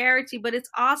familiarity. But it's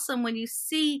awesome when you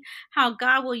see how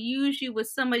God will use you with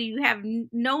somebody you have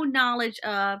no knowledge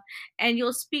of, and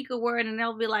you'll speak a word, and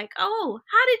they'll be like, "Oh,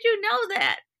 how did you know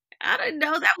that?" I didn't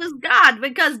know that was God,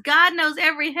 because God knows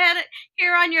every hair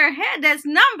on your head that's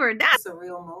numbered. It's a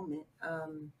real moment.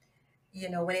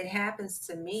 When it happens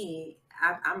to me,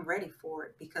 I'm ready for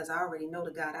it because I already know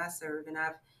the God I serve, and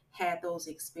I've had those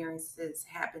experiences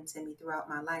happen to me throughout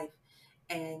my life.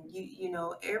 And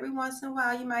every once in a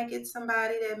while, you might get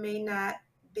somebody that may not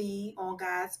be on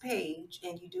God's page,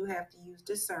 and you do have to use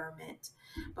discernment.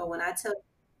 But when I tell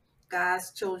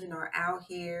God's children are out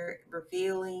here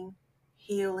revealing,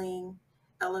 healing,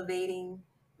 elevating,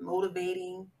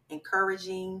 motivating,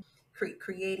 encouraging,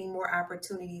 creating more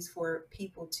opportunities for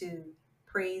people to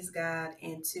praise God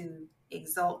and to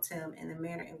exalt Him in the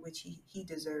manner in which He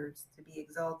deserves to be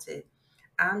exalted.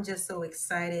 I'm just so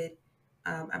excited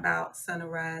about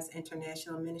Sunrise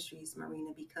International Ministries,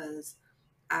 Marina, because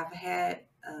I've had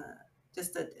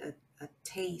just a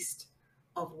taste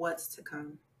of what's to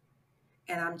come.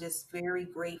 And I'm just very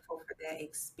grateful for that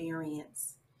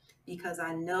experience because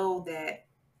I know that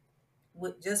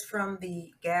just from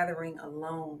the gathering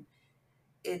alone,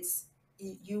 it's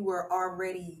you were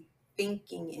already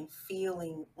thinking and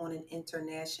feeling on an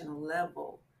international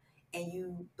level, and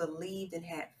you believed and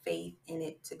had faith in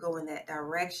it to go in that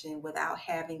direction without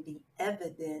having the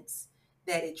evidence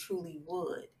that it truly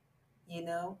would, you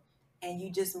know, and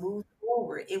you just moved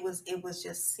forward. It was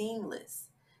just seamless.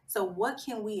 So what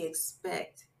can we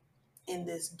expect in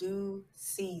this due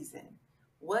season?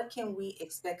 What can we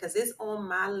expect? Because it's on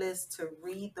my list to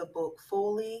read the book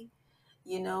fully,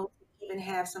 even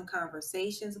have some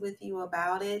conversations with you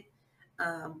about it.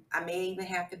 I may even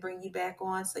have to bring you back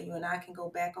on so you and I can go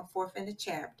back and forth in the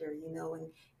chapter,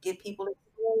 and get people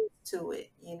exposed to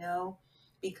it,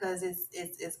 because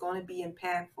it's going to be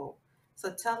impactful.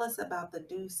 So tell us about the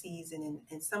due season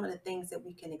and some of the things that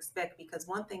we can expect, because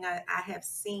one thing I have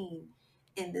seen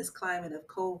in this climate of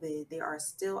COVID, there are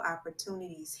still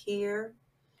opportunities here.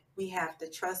 We have to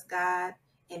trust God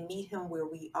and meet Him where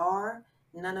we are.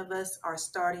 None of us are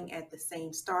starting at the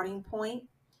same starting point.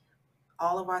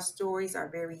 All of our stories are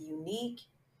very unique.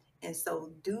 And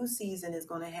so, due season is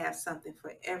going to have something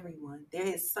for everyone. There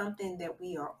is something that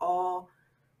we are all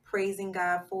praising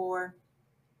God for.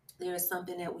 There is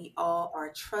something that we all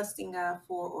are trusting God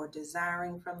for or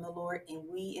desiring from the Lord, and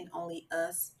we and only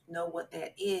us know what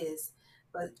that is.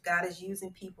 But God is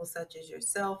using people such as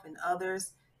yourself and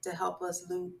others to help us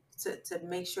to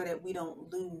make sure that we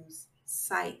don't lose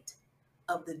sight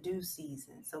of the due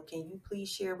season. So can you please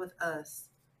share with us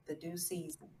the due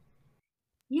season?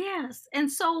 Yes.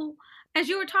 And so, as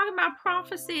you were talking about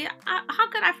prophecy, how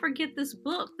could I forget this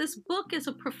book? This book is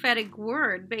a prophetic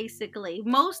word, basically.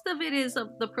 Most of it is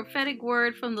the prophetic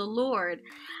word from the Lord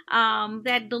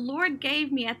that the Lord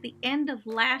gave me at the end of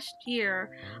last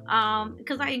year.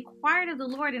 Because I inquired of the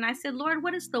Lord and I said, Lord,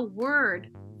 what is the word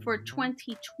for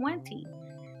 2020?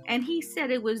 And he said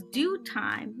it was due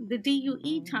time, the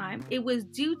DUE time. It was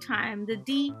due time, the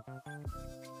DEW.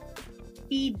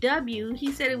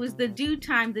 He said it was the due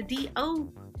time, the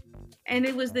DO, and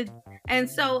it was the and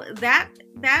so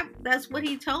that's what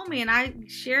he told me, and I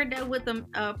shared that with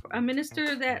a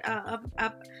minister that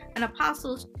an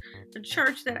apostles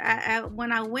church that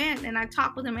when I went and I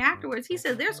talked with him afterwards. He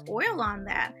said there's oil on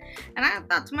that, and I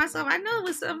thought to myself, I know it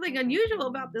was something unusual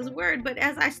about this word, but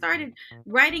as I started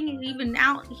writing it, even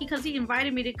now, because he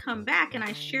invited me to come back and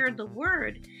I shared the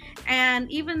word, and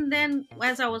even then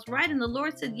as I was writing, the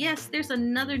Lord said, yes, there's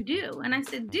another due, and I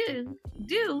said, do.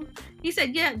 He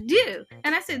said, yeah, do.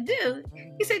 And I said, do.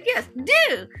 He said, yes,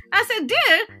 do. I said, do.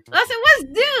 I said, what's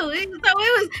do? So it was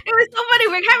so funny.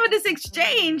 We're having this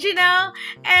exchange,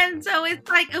 and so it's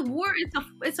like a word.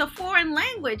 It's a foreign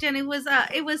language, and it was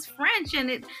French,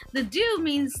 and the do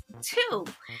means two.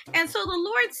 And so the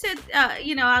Lord said,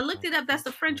 I looked it up. That's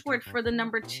the French word for the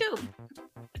number two.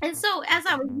 And so as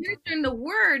I was ministering the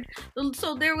word,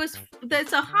 so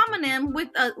that's a homonym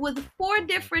with four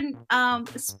different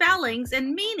spellings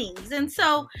and meanings. And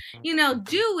so,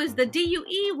 due is the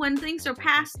DUE when things are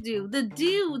past due. The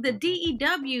due, the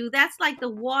DEW, that's like the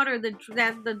water, the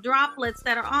droplets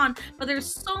that are on. But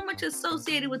there's so much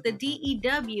associated with the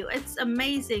DEW. It's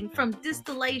amazing, from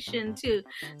distillation to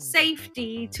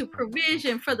safety to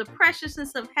provision for the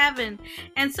preciousness of heaven.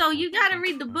 And so you got to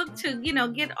read the book to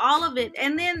get all of it.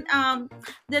 And then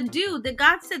that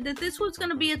God said that this was going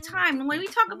to be a time when we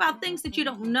talk about things that you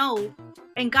don't know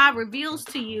and God reveals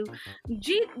to you.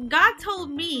 God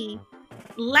told me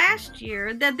last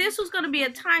year that this was going to be a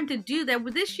time to do that.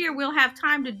 This year we'll have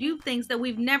time to do things that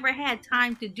we've never had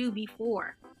time to do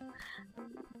before.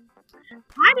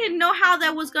 I didn't know how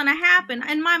that was going to happen.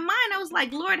 In my mind, I was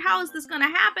like, Lord, how is this going to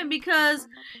happen? Because,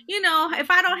 if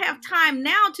I don't have time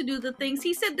now to do the things,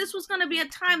 he said this was going to be a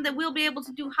time that we'll be able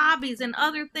to do hobbies and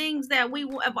other things that we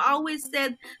have always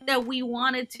said that we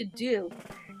wanted to do.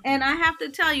 And I have to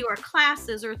tell you, or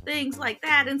classes or things like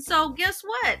that. And so guess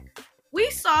what? We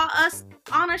saw us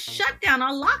on a shutdown, a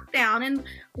lockdown, and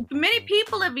many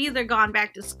people have either gone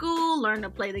back to school, learned to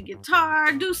play the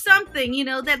guitar, do something,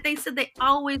 that they said they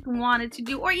always wanted to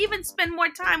do, or even spend more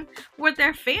time with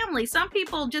their family. Some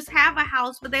people just have a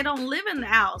house, but they don't live in the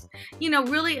house,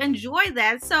 really enjoy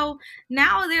that. So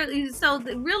now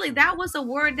really that was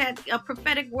a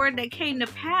prophetic word that came to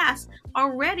pass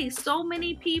already. So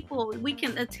many people we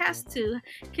can attest to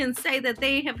can say that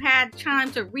they have had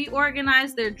time to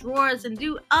reorganize their drawers and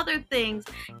do other things,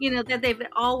 that they've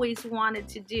always wanted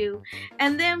to do.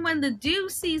 And then when the due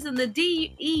season, the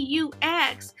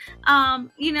DEUX,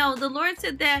 the Lord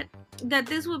said that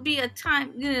this would be a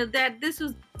time, that this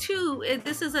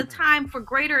is a time for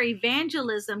greater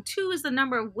evangelism. Two is the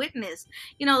number of witness.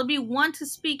 It'll be one to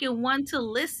speak and one to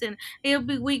listen.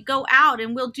 We go out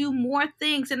and we'll do more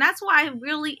things. And that's why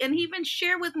and he even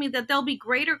shared with me that there'll be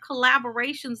greater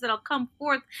collaborations that'll come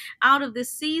forth out of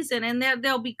this season. And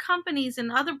there'll be companies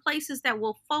and other places that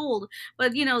will fold.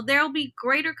 But, there'll be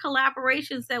greater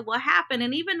collaborations that will happen.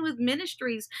 And even with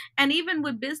ministries and even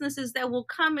with businesses that will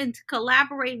come and to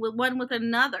collaborate with one with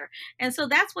another. And so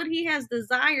that's what he has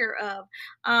desired of.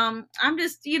 I'm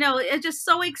just, it's just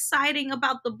so exciting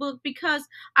about the book, because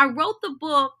I wrote the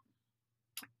book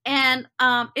and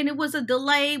it was a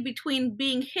delay between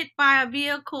being hit by a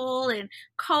vehicle and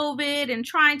COVID and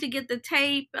trying to get the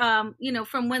tape,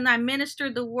 from when I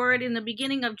ministered the word in the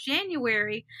beginning of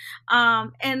January,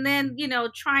 and then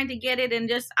trying to get it, and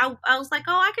just I was like,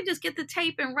 oh, I could just get the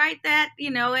tape and write that,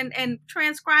 and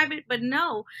transcribe it, but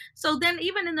no. So then,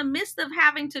 even in the midst of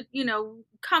having to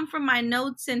come from my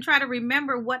notes and try to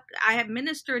remember what I had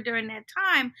ministered during that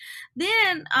time,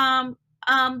 then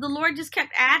the Lord just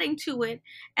kept adding to it.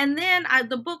 And then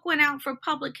the book went out for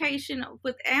publication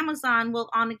with Amazon,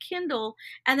 on a Kindle.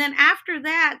 And then after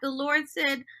that, the Lord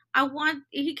said,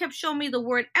 he kept showing me the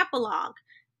word epilogue.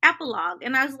 epilogue.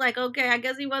 And I was like, okay, I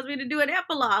guess he wants me to do an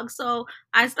epilogue. So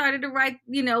I started to write,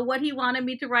 what he wanted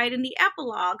me to write in the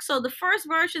epilogue. So the first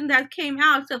version that came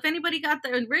out, so if anybody got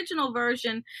the original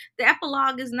version, the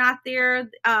epilogue is not there.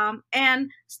 And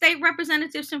State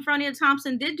Representative Symphonia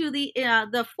Thompson did do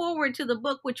the forward to the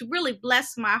book, which really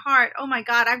blessed my heart. Oh my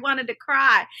God, I wanted to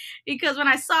cry because when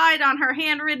I saw it on her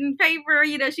handwritten paper,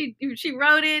 she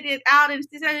wrote it out and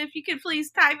she said, if you could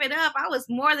please type it up. I was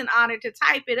more than honored to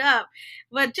type it up,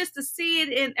 but just to see it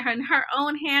in her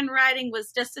own handwriting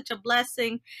was just such a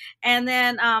blessing. And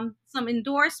then some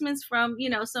endorsements from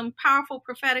some powerful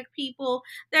prophetic people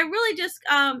that really just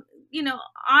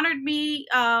honored me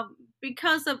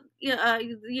because of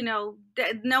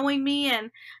knowing me. And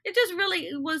it just really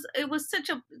it was such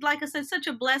a, like I said, such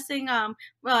a blessing.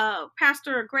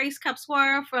 Pastor Grace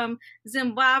Kapswara from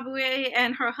Zimbabwe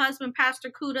and her husband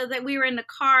Pastor Kuda, that we were in the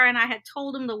car and I had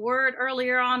told them the word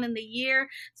earlier on in the year,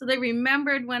 so they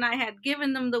remembered when I had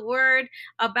given them the word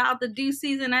about the due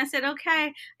season. I said,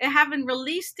 okay, I haven't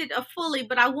released it fully,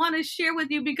 but I want to share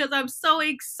with you because I'm so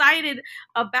excited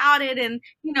about it. And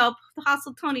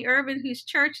Apostle Tony Irvin, whose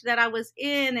church that I was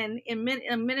in,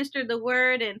 and ministered the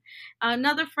word. And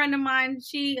another friend of mine,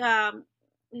 she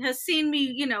has seen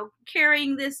me,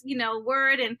 carrying this,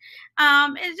 word. And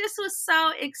it just was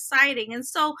so exciting. And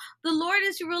so the Lord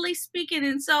is really speaking.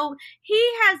 And so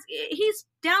he's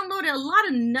downloaded a lot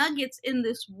of nuggets in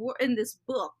this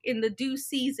book, in the due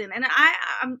season. And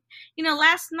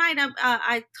last night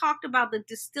I talked about the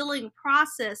distilling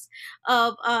process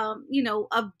of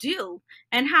due,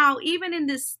 and how even in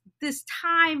this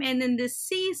time and in this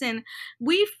season,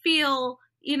 we feel,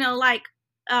 like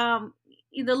um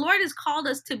the Lord has called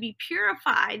us to be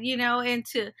purified,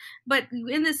 but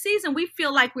in this season we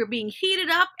feel like we're being heated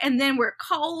up and then we're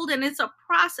cold, and it's a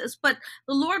process. But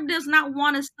the Lord does not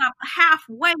want to stop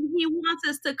halfway. He wants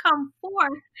us to come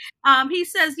forth. He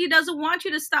says he doesn't want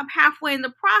you to stop halfway in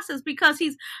the process, because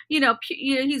he's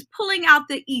pulling out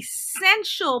the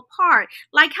essential part,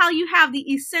 like how you have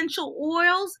the essential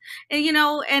oils,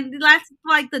 and that's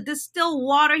like the distilled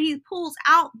water. He pulls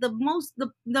out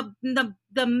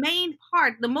the main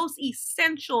part, the most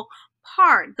essential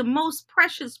part, the most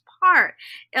precious part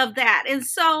of that. And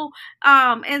so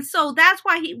that's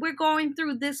why we're going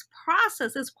through this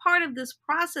process. It's part of this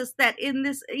process, that in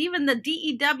this, even the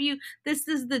DEW, this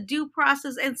is the due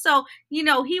process. And so he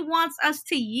wants us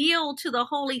to yield to the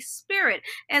Holy Spirit.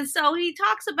 And so he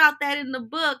talks about that in the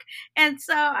book. And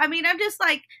so I'm just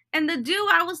like, and the due,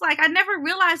 I was like, I never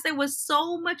realized there was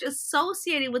so much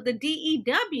associated with the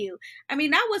DEW.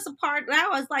 That was a part that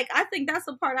I was like, I think that's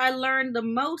the part I learned the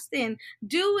most in.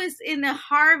 Dew is in the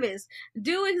harvest.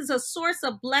 Dew is a source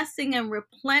of blessing and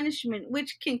replenishment,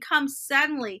 which can come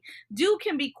suddenly. Dew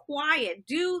can be quiet.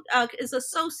 Dew is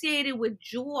associated with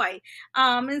joy.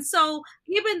 And so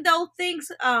even though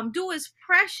dew is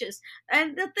precious,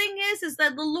 and the thing is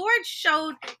that the Lord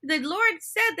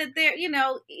said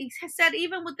that he said,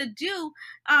 even with the dew,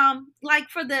 like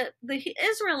for the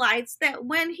Israelites, that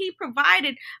when he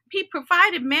provided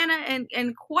manna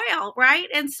and quail, right?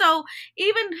 And so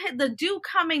even the dew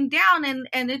coming down and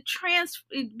it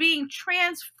being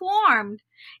transformed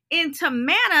into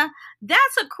manna,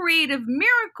 that's a creative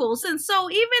miracles. And so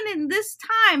even in this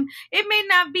time, it may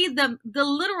not be the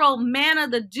literal manna,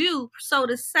 the dew, so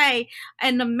to say,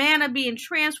 and the manna being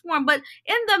transformed, but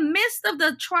in the midst of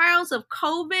the trials of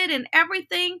COVID and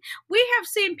everything, we have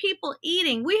seen people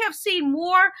eating. I've seen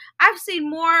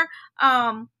more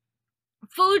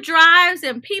food drives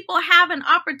and people having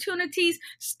opportunities,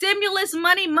 stimulus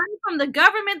money from the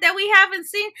government that we haven't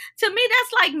seen. To me,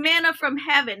 that's like manna from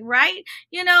heaven, right?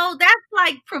 That's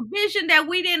like provision that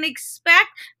we didn't expect.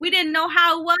 We didn't know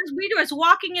how it was. We were just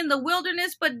walking in the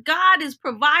wilderness, but God is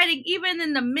providing even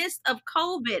in the midst of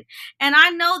COVID. And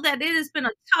I know that it has been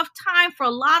a tough time for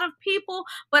a lot of people,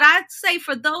 but I'd say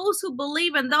for those who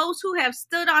believe and those who have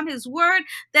stood on his word,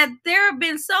 that there have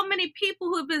been so many people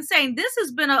who have been saying, this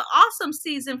has been an awesome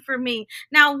season for me.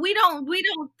 Now we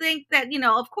don't think that,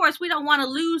 of course, we don't want to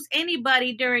lose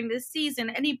anybody during this season,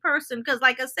 any person, because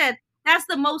like I said, that's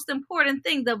the most important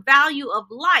thing, the value of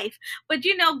life. But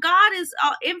God is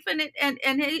infinite, and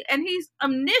he's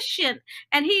omniscient,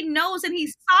 and he knows, and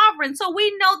he's sovereign. So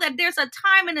we know that there's a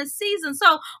time and a season.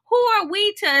 So who are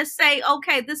we to say,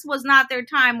 okay, this was not their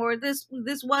time, or this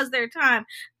was their time?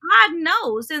 God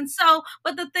knows. And so,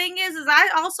 but the thing is I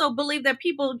also believe that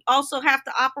people also have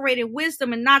to operate in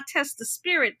wisdom and not test the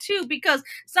spirit too, because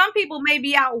some people may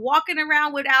be out walking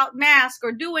around without mask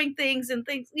or doing things and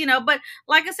things, but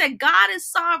like I said, God is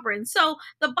sovereign. So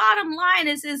the bottom line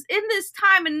is in this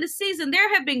time, in this season,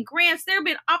 there have been grants, there have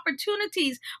been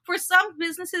opportunities for some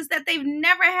businesses that they've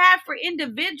never had for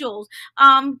individuals,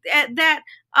 that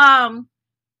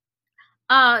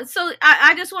so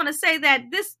I just want to say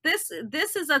that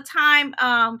this is a time,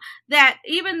 that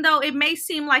even though it may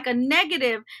seem like a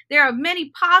negative, there are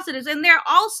many positives, and there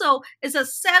also is a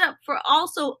setup for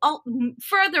also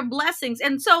further blessings.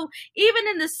 And so even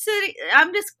in the city,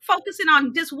 I'm just focusing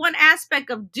on just one aspect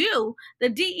of the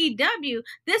DEW.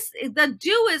 The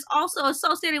dew is also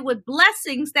associated with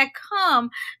blessings that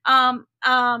come,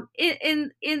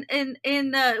 in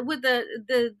the with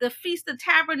the Feast of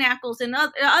Tabernacles and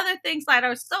other things that are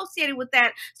associated with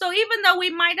that. So even though we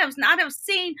might have not have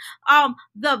seen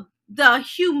the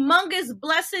humongous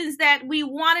blessings that we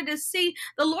wanted to see,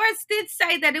 the Lord did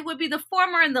say that it would be the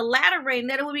former and the latter rain,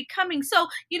 that it would be coming. So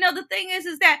the thing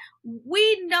is that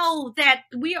we know that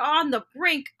we are on the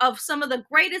brink of some of the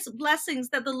greatest blessings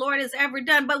that the Lord has ever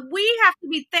done, but we have to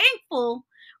be thankful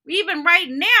even right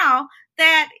now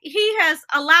that he has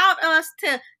allowed us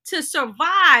to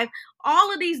survive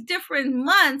all of these different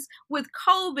months with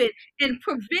COVID and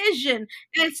provision.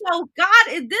 And so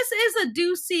this is a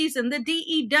due season, the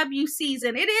DEW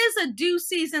season. It is a due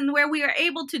season where we are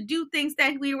able to do things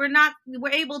that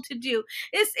were able to do.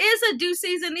 This is a due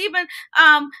season, even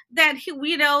that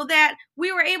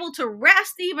we were able to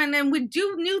rest even, and we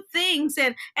do new things,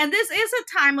 and this is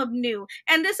a time of new,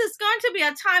 and this is going to be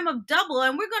a time of double,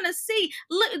 and we're going to see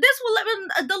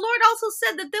the Lord also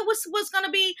said that there was going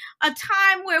to be a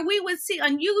time where we would see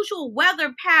unusual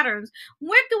weather patterns.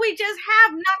 Where do we just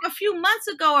have, not a few months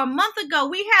ago or a month ago,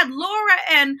 we had Laura,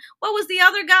 and what was the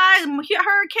other guy,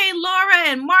 Hurricane Laura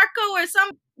and Marco or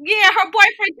some, yeah, her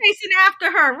boyfriend chasing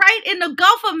after her, right? In the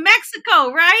Gulf of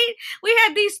Mexico, right? We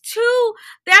had these two,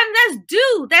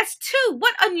 that's two.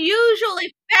 What unusual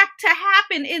effect to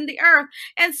happen in the earth.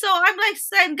 And so I'm like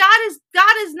saying, God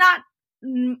is not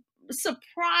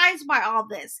surprised by all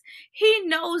this. He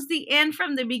knows the end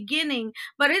from the beginning,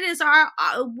 but it is our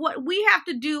what we have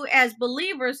to do as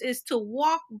believers is to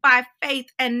walk by faith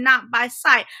and not by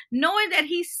sight, knowing that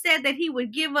he said that he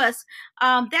would give us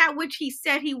that which he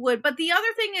said he would. But the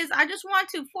other thing is, I just want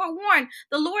to forewarn,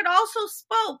 the Lord also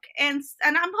spoke, and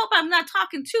I hope I'm not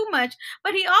talking too much,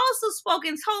 but he also spoke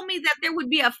and told me that there would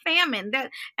be a famine,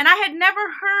 and I had never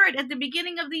heard at the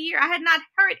beginning of the year, I had not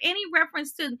heard any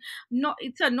reference to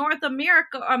North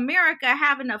America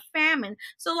having a famine.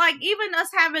 So like even us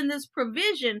having this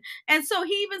provision. And so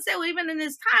he even said, well, even in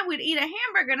this time we'd eat a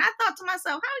hamburger. And I thought to myself,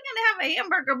 how are we going to have a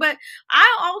hamburger? But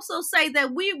I also say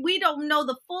that we don't know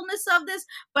the fullness of this,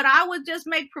 but I would just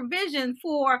make provision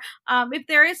for if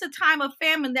there is a time of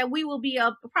famine, that we will be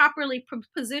properly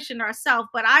positioned ourselves.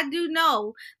 But I do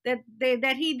know that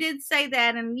he did say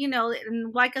that, and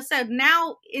and like I said,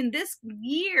 now in this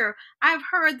year, I've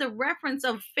heard the reference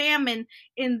of famine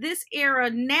in this era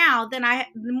now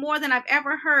more than I've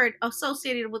ever heard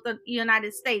associated with the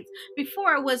United States.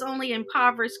 Before, it was only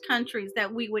impoverished countries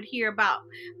that we would hear about,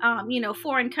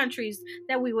 foreign countries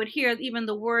that we would hear even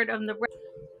the word of the.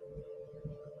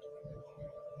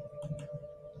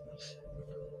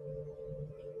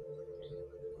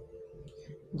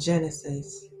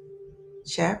 Genesis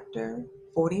chapter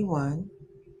 41,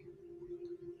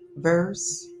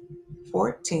 verse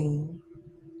 14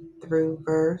 through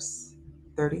verse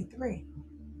 33.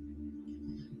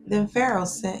 Then Pharaoh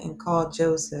sent and called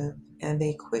Joseph, and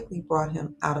they quickly brought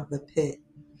him out of the pit.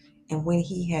 And when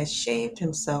he had shaved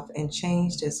himself and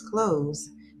changed his clothes,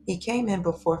 he came in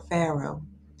before Pharaoh.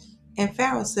 And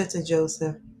Pharaoh said to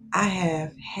Joseph, I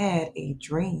have had a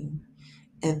dream,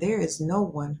 and there is no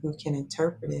one who can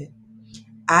interpret it.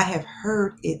 I have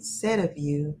heard it said of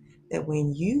you that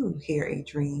when you hear a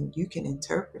dream, you can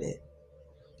interpret it.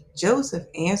 Joseph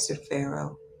answered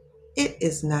Pharaoh, It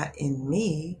is not in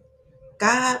me.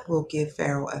 God will give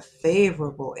Pharaoh a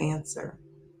favorable answer.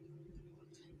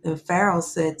 Then Pharaoh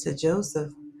said to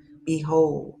Joseph,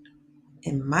 Behold,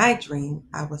 in my dream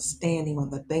I was standing on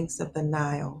the banks of the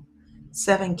Nile.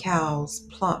 7 cows,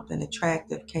 plump and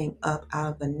attractive, came up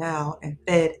out of the Nile and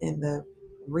fed in the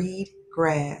reed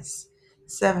grass.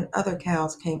 7 other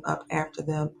cows came up after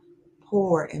them,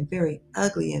 poor and very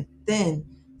ugly and thin,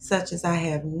 such as I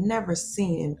have never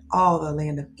seen in all the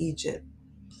land of Egypt.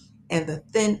 And the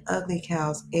thin, ugly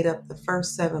cows ate up the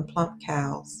first 7 plump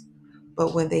cows.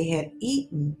 But when they had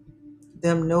eaten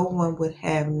them, no one would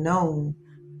have known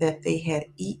that they had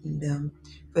eaten them,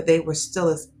 for they were still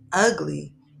as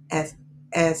ugly as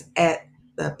at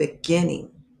the beginning.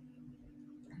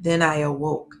 Then I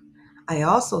awoke. I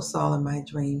also saw in my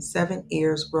dream 7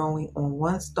 ears growing on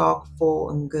one stalk, full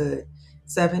and good.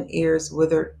 7 ears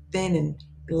withered, thin and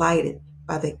blighted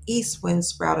by the east wind,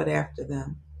 sprouted after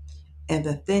them. And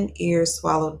the thin ears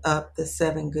swallowed up the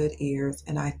 7 good ears.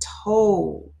 And I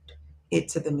told it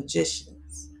to the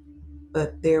magicians,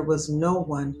 but there was no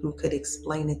one who could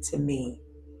explain it to me.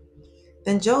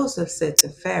 Then Joseph said to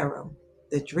Pharaoh,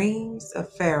 the dreams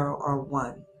of Pharaoh are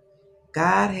one.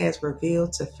 God has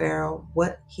revealed to Pharaoh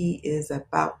what he is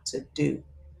about to do.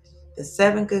 The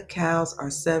 7 good cows are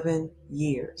 7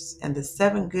 years, and the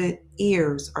 7 good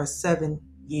ears are 7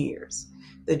 years.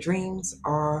 The dreams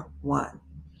are one.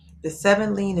 The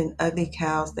 7 lean and ugly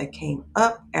cows that came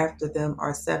up after them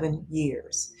are 7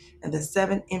 years, and the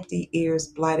 7 empty ears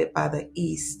blighted by the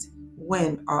east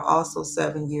wind are also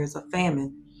 7 years of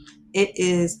famine. It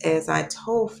is as I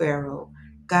told Pharaoh.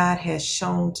 God has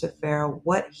shown to Pharaoh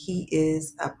what he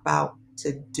is about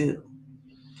to do.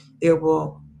 There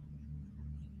will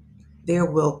there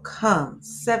will come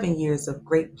 7 years of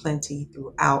great plenty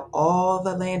throughout all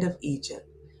the land of Egypt.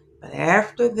 But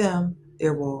after them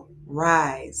there will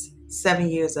rise 7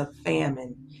 years of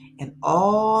famine, and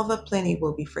all the plenty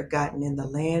will be forgotten in the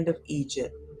land of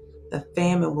Egypt. The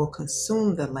famine will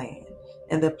consume the land,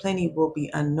 and the plenty will be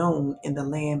unknown in the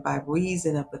land by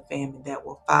reason of the famine that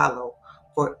will follow,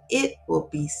 for it will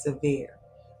be severe.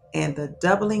 And the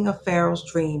doubling of Pharaoh's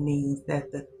dream means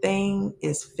that the thing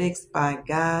is fixed by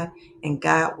God, and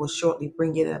God will shortly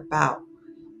bring it about.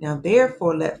 Now,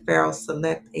 therefore, let Pharaoh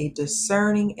select a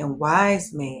discerning and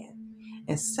wise man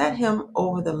and set him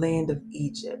over the land of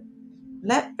Egypt.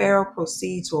 Let Pharaoh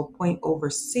proceed to appoint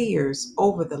overseers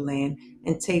over the land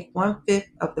and take 1/5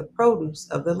 of the produce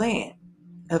of the land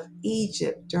of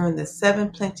Egypt during the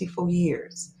 7 plentiful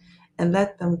years, and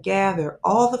let them gather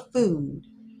all the food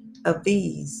of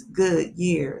these good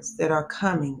years that are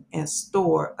coming and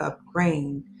store up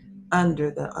grain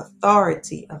under the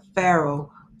authority of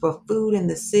Pharaoh for food in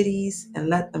the cities, and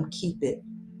let them keep it.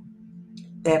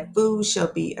 That food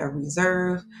shall be a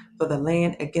reserve for the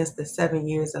land against the 7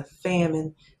 years of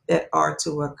famine that are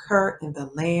to occur in the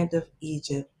land of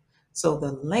Egypt, so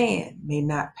the land may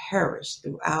not perish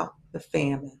throughout the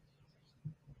famine.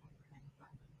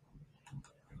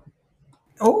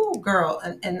 Oh, girl,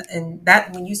 and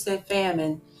that when you said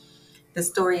famine, the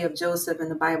story of Joseph in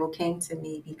the Bible came to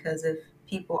me, because if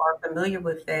people are familiar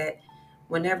with that,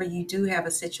 whenever you do have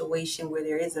a situation where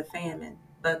there is a famine,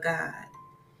 but God.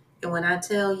 And when I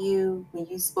tell you, when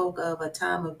you spoke of a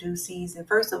time of due season,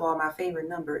 first of all, my favorite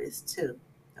number is two.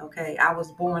 Okay, I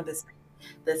was born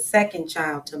the second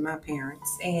child to my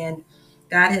parents, and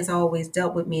God has always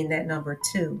dealt with me in that number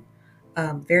two.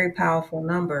 Very powerful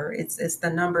number. It's the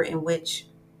number in which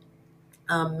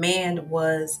man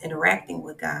was interacting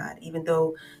with God, even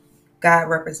though God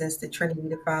represents the Trinity,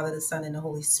 the Father, the Son, and the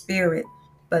Holy Spirit.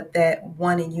 But that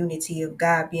one in unity of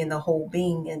God being the whole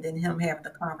being, and then Him having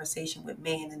the conversation with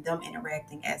man and them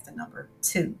interacting as the number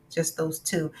two, just those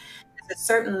two. There's a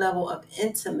certain level of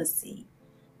intimacy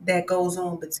that goes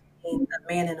on between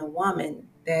a man and a woman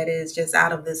that is just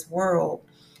out of this world.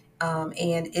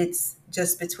 And it's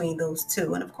just between those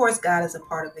two. And of course, God is a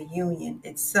part of the union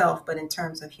itself, but in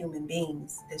terms of human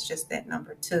beings, it's just that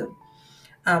number two.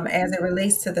 As it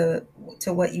relates to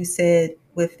what you said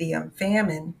with the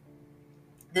famine,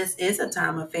 this is a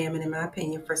time of famine, in my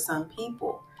opinion, for some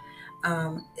people.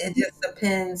 It just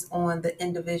depends on the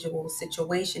individual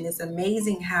situation. It's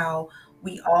amazing how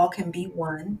we all can be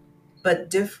one, but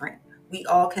different. We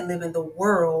all can live in the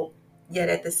world, yet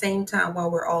at the same time,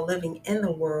 while we're all living in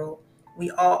the world,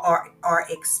 we all are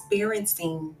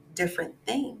experiencing different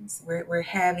things. We're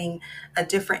having a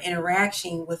different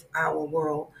interaction with our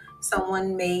world.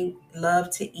 Someone may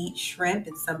love to eat shrimp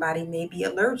and somebody may be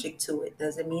allergic to it.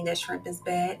 Does it mean that shrimp is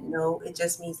bad? No, it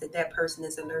just means that that person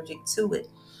is allergic to it.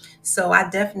 So I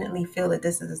definitely feel that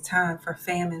this is a time for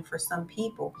famine for some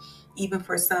people, even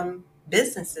for some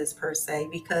businesses per se,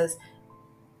 because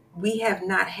we have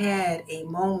not had a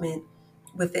moment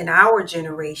within our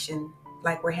generation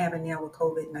like we're having now with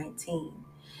COVID-19.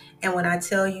 And when I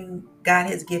tell you God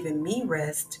has given me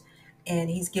rest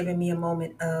and He's given me a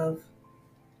moment of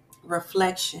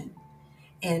reflection,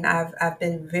 and I've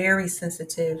been very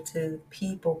sensitive to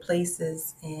people,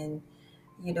 places, and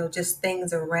just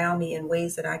things around me in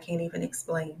ways that I can't even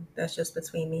explain. That's just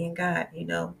between me and God.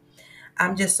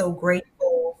 I'm just so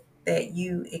grateful that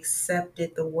you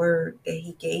accepted the word that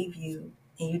He gave you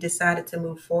and you decided to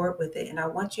move forward with it. And I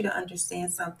want you to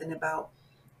understand something about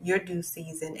your due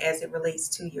season as it relates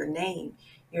to your name.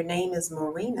 Your name is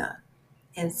Marina.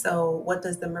 And so, what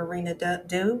does the marina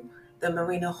do? The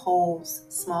marina holds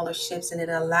smaller ships and it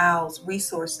allows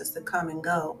resources to come and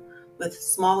go with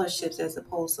smaller ships as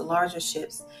opposed to larger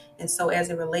ships. And so, as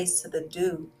it relates to the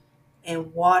dew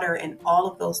and water and all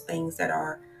of those things that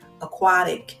are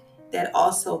aquatic, that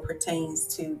also pertains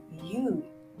to you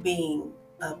being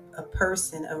a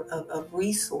person of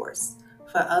resource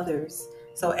for others.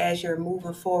 So, as you're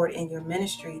moving forward in your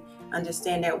ministry,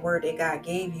 understand that word that God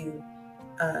gave you,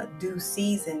 due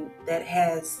season, that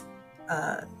has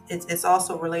it's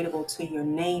also relatable to your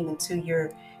name and to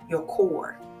your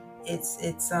core. It's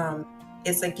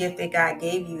a gift that God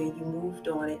gave you and you moved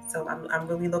on it. So I'm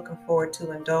really looking forward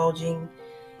to indulging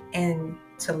and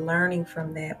to learning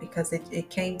from that, because it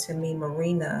came to me,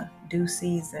 Marina, due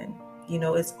season.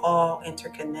 It's all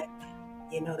interconnected.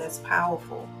 That's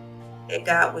powerful, that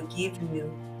God would give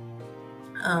you,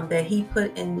 that he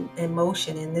put in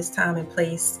motion in this time and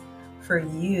place for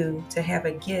you to have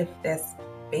a gift that's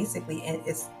basically, and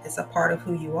it's a part of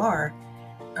who you are,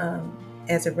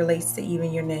 as it relates to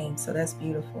even your name. So that's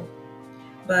beautiful.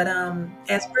 But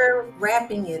as we're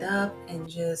wrapping it up and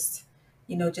just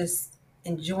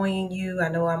enjoying you, I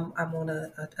know I'm on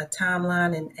a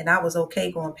timeline, and I was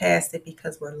okay going past it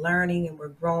because we're learning and we're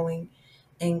growing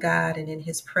in God and in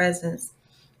His presence.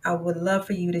 I would love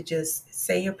for you to just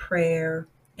say a prayer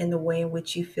in the way in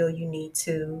which you feel you need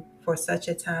to for such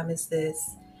a time as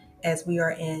this, as we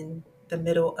are in the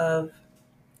middle of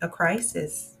a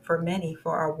crisis for many,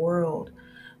 for our world.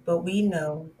 But we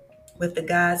know, with the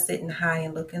God sitting high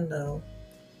and looking low,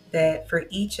 that for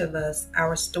each of us,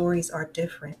 our stories are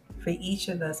different. For each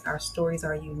of us, our stories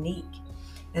are unique.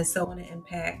 And so, when it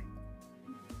impact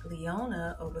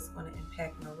Leona, or what's going to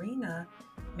impact Marina,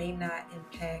 may not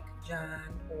impact John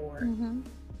or Mm-hmm.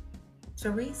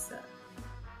 Teresa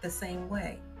the same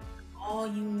way. All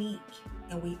unique,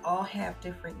 and we all have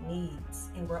different needs,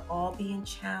 and we're all being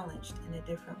challenged in a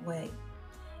different way.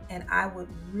 And I would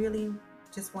really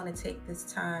just want to take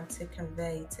this time to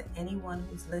convey to anyone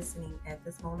who's listening at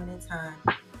this moment in time,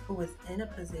 who is in a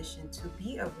position to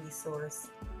be a resource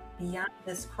beyond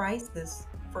this crisis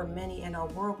for many in our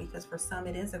world, because for some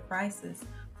it is a crisis.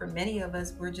 For many of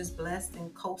us, we're just blessed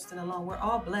and coasting along. We're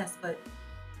all blessed, but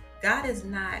God is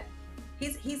not.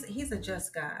 He's a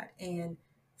just God, and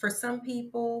for some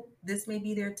people, this may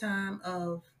be their time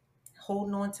of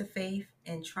holding on to faith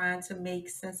and trying to make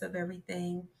sense of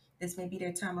everything. This may be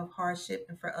their time of hardship,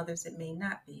 and for others, it may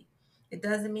not be. It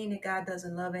doesn't mean that God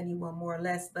doesn't love anyone more or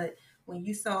less, but when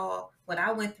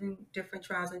I went through different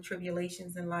trials and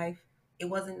tribulations in life, it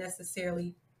wasn't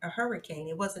necessarily a hurricane.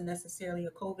 It wasn't necessarily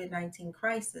a COVID-19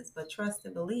 crisis, but trust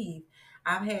and believe,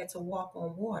 I've had to walk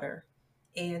on water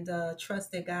and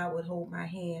trust that God would hold my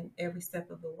hand every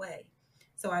step of the way.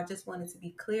 So I just wanted to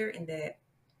be clear in that,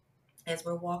 as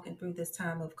we're walking through this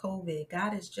time of COVID,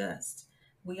 God is just.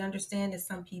 We understand that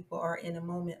some people are in a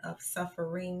moment of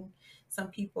suffering, some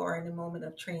people are in a moment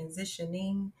of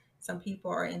transitioning, some people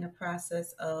are in the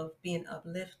process of being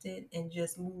uplifted and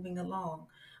just moving along.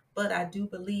 But I do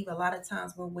believe a lot of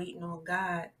times we're waiting on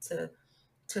God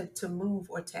to move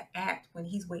or to act when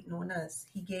He's waiting on us.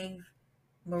 He gave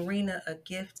Marina a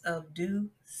gift of due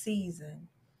season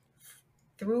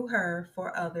through her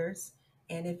for others.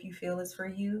 And if you feel it's for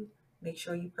you, make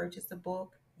sure you purchase the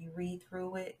book, you read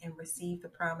through it, and receive the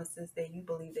promises that you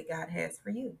believe that God has for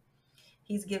you.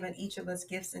 He's given each of us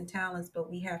gifts and talents, but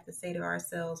we have to say to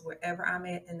ourselves, wherever I'm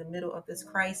at in the middle of this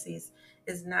crisis,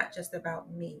 is not just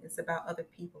about me, it's about other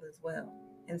people as well.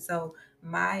 And so,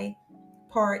 my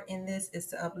part in this is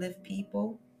to uplift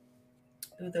people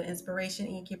through the Inspiration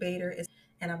Incubator,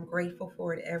 and I'm grateful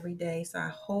for it every day. So I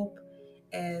hope,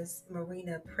 as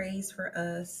Marina prays for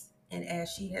us, and as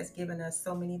she has given us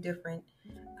so many different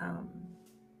um,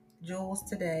 jewels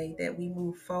today, that we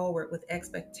move forward with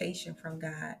expectation from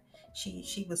God.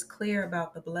 She was clear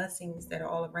about the blessings that are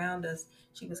all around us.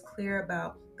 She was clear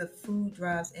about the food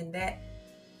drives, and that,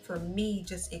 for me,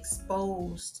 just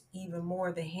exposed even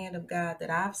more the hand of God that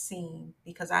I've seen,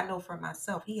 because I know for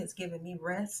myself He has given me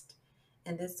rest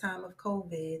in this time of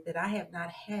COVID that I have not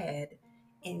had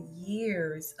in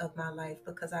years of my life,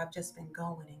 because I've just been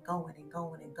going and going and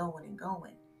going and going and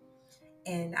going.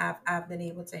 And I've been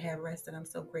able to have rest, and I'm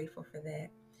so grateful for that.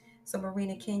 So,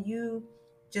 Marina, can you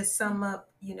just sum up,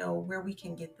 where we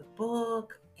can get the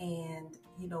book, and,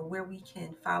 where we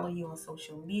can follow you on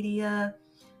social media,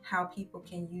 how people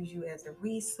can use you as a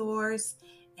resource,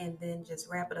 and then just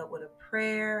wrap it up with a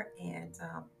prayer. And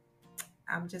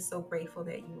I'm just so grateful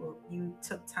that you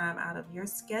took time out of your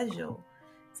schedule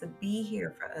to be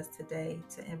here for us today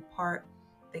to impart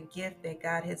the gift that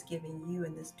God has given you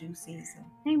in this due season.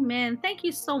 Amen. Thank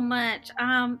you so much.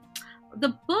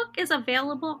 The book is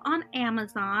available on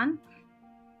Amazon,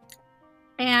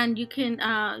 and you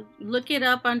can look it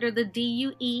up under the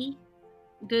DUE,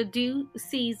 the due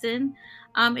season.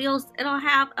 It'll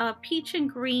have a peach and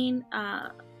green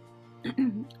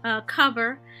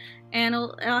cover, and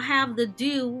it'll have the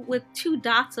dew with two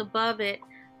dots above it.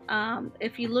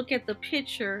 If you look at the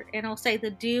picture, and it'll say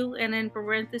the dew, and in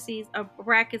parentheses or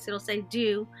brackets, it'll say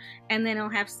dew, and then it'll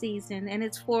have season. And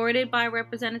it's forwarded by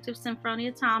Representative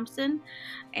Symphonia Thompson,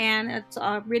 and it's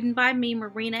written by me,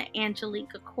 Marina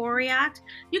Angelica Coryat.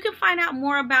 You can find out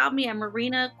more about me at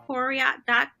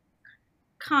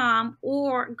marinacoryat.com,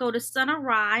 or go to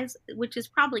Sunarise, which is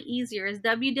probably easier, is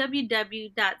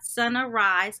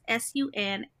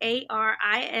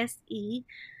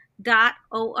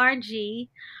www.sunarise.org.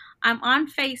 I'm on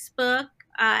Facebook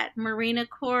at Marina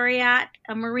Coryat,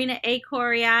 Marina A.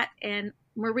 Coryat, and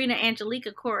Marina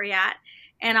Angelica Coryat.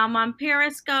 And I'm on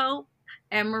Periscope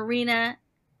and Marina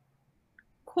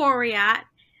Coryat.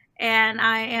 And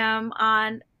I am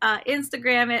on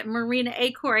Instagram at Marina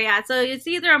A. Coryat. So it's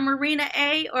either a Marina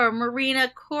A or a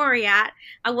Marina Coryat.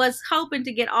 I was hoping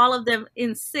to get all of them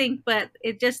in sync, but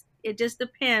it just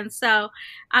depends. So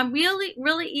I'm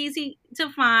really easy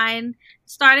to find.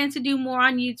 Starting to do more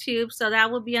on YouTube, so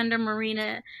that will be under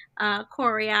Marina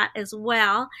Coryat as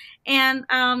well. And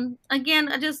again,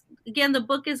 the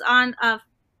book is on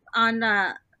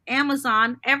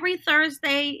Amazon every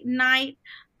Thursday night,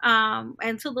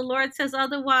 until the Lord says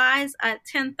otherwise. At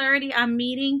 10:30, I'm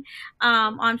meeting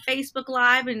on Facebook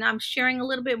Live, and I'm sharing a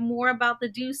little bit more about the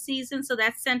due season. So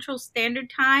that's Central Standard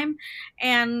Time,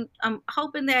 and I'm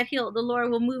hoping that the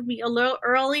Lord will move me a little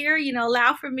earlier.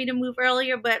 Allow for me to move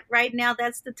earlier. But right now,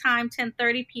 that's the time,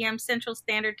 10:30 p.m. Central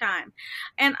Standard Time.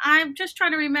 And I'm just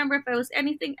trying to remember if there was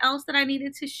anything else that I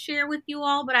needed to share with you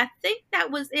all. But I think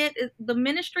that was it. The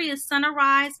ministry is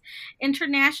Sunarise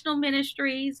International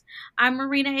Ministries. I'm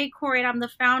Marina A. Coryat. I'm the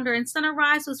founder, and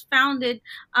Sunarise was founded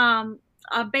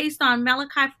based on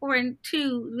Malachi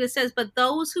 4:2. It says, "But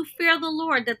those who fear the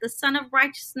Lord, that the Son of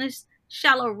Righteousness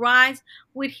shall arise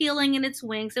with healing in its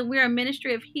wings." And we're a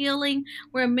ministry of healing.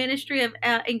 We're a ministry of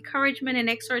encouragement and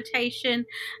exhortation.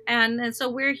 And so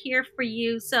we're here for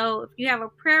you. So if you have a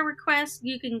prayer request,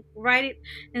 you can write it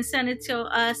and send it to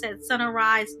us at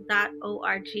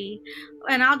sunarise.org.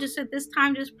 And I'll just at this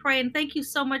time just pray and thank you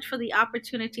so much for the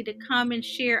opportunity to come and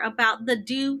share about the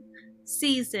due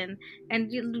season.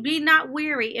 And be not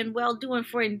weary in well doing,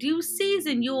 for in due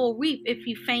season you will reap if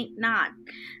you faint not.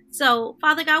 So,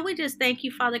 Father God, we just thank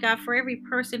you, Father God, for every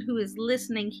person who is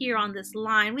listening here on this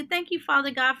line. We thank you,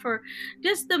 Father God, for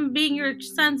just them being your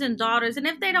sons and daughters. And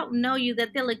if they don't know you,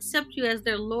 that they'll accept you as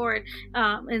their Lord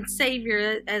and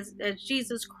Savior, as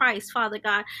Jesus Christ, Father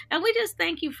God. And we just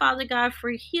thank you, Father God,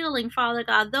 for healing, Father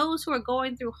God, those who are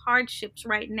going through hardships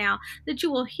right now, that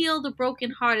you will heal the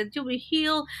brokenhearted, that you will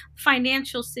heal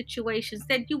financial situations,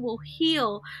 that you will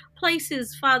heal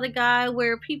places, Father God,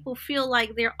 where people feel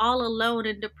like they're all alone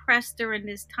and depressed during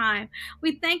this time.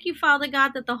 We thank you, Father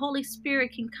God, that the Holy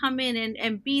Spirit can come in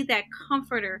and be that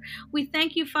comforter. We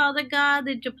thank you, Father God,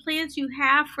 that the plans you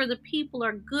have for the people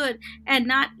are good and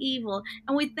not evil.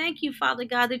 And we thank you, Father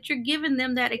God, that you're giving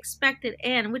them that expected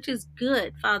end, which is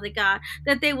good, Father God,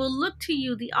 that they will look to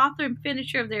you, the author and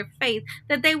finisher of their faith,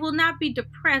 that they will not be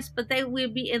depressed, but they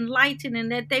will be enlightened,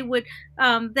 and that they would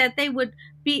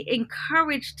be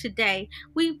encouraged today.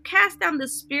 We cast down the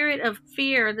spirit of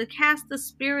fear, to cast the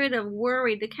spirit of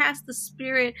worry, to cast the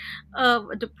spirit of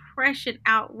depression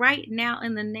out right now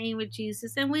in the name of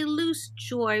Jesus. And we lose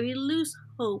joy, we lose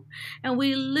hope, and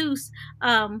we lose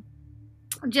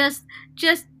just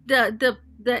the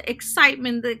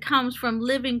excitement that comes from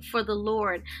living for the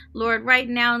Lord, right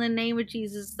now in the name of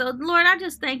Jesus. So, Lord, I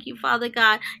just thank you, Father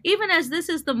God, even as this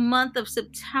is the month of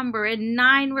September and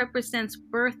 9 represents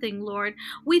birthing, Lord.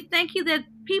 We thank you that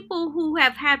people who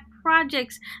have had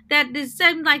projects that it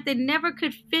seemed like they never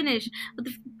could finish,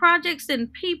 the projects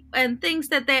and people and things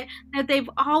that they've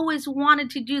always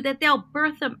wanted to do, that they'll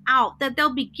birth them out, that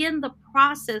they'll begin the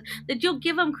process, that you'll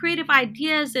give them creative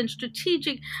ideas and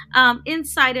strategic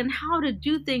insight in how to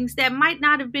do things that might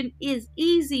not have been as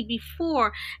easy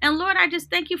before. And Lord, I just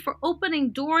thank you for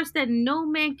opening doors that no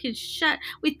man can shut.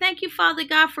 We thank you, Father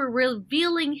God, for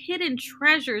revealing hidden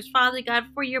treasures, Father God,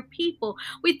 for your people.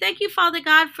 We thank you, Father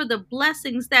God, for the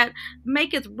blessings that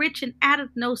maketh rich and addeth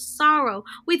no sorrow.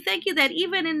 We thank you that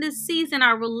even in this season,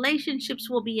 our relationships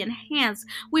will be enhanced.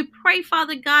 We pray,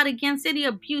 Father God, against any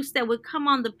abuse that would come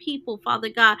on the people, Father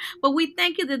God. But we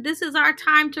thank you that this is our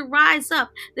time to rise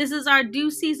up. This is our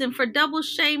due season for double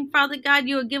shame, Father God.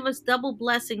 You will give us double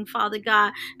blessing, Father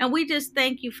God. And we just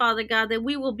thank you, Father God, that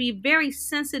we will be very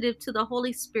sensitive to the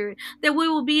Holy Spirit, that we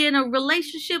will be in a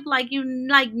relationship like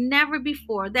never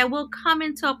before, that we'll come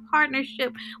into a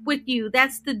partnership with you.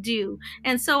 That's the due.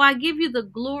 And so I give you the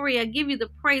glory. I give you the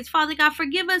praise. Father God,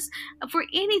 forgive us for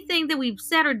anything that we've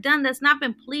said or done that's not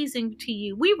been pleasing to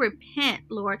you. We repent,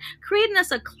 Lord, creating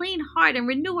us a clean heart and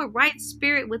renew a right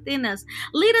spirit within us.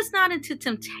 Lead us not into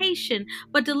temptation,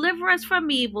 but deliver us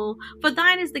from evil. For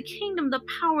thine is the kingdom, the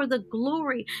power, the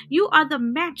glory. You are the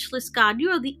matchless God. You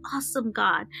are the awesome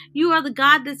God. You are the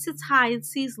God that sits high and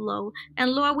sees low.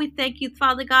 And Lord, we thank you,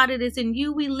 Father God. It is in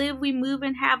you we live, we move,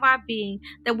 and have our being,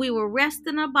 that we will rest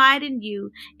and abide in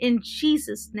you. In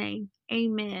Jesus' name,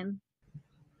 amen.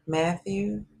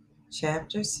 Matthew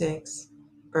chapter 6,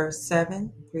 verse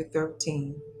 7 through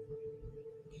 13.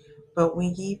 But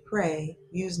when ye pray,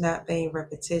 use not vain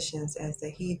repetitions as the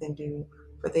heathen do,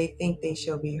 for they think they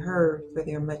shall be heard for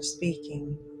their much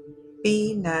speaking.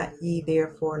 Be not ye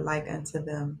therefore like unto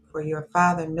them, for your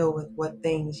Father knoweth what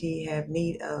things ye have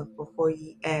need of before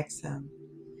ye ask him.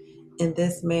 In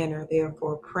this manner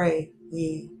therefore pray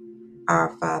ye,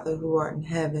 Our Father who art in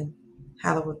heaven,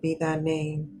 hallowed be thy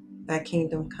name. Thy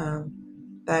kingdom come,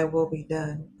 thy will be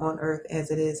done, on earth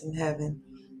as it is in heaven.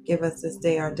 Give us this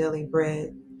day our daily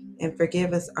bread, and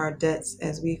forgive us our debts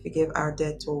as we forgive our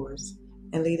debtors.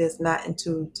 And lead us not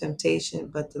into temptation,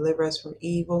 but deliver us from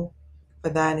evil. For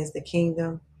thine is the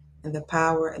kingdom, and the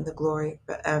power, and the glory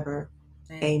forever.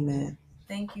 Amen.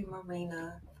 Thank you,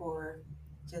 Marina, for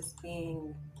just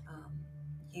being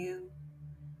you,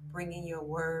 bringing your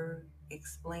word,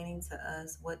 explaining to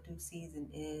us what due season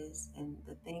is and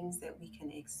the things that we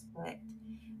can expect.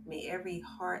 May every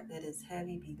heart that is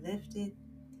heavy be lifted,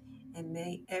 and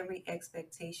may every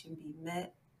expectation be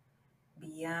met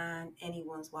beyond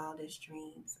anyone's wildest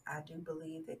dreams. I do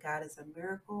believe that God is a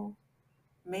miracle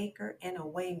maker and a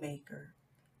way maker,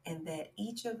 and that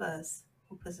each of us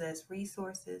who possess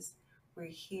resources, we're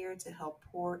here to help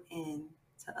pour in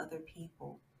to other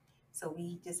people. So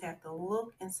we just have to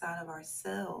look inside of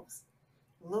ourselves,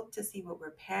 look to see what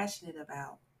we're passionate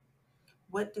about.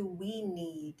 What do we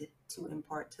need to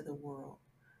impart to the world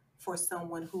for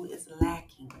someone who is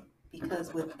lacking?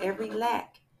 Because with every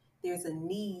lack, there's a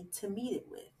need to meet it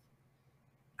with.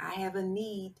 I have a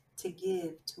need to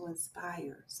give, to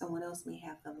inspire. Someone else may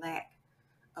have the lack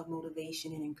of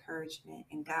motivation and encouragement,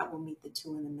 and God will meet the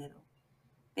two in the middle.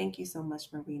 Thank you so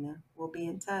much, Marina. We'll be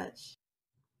in touch.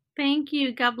 Thank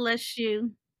you. God bless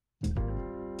you.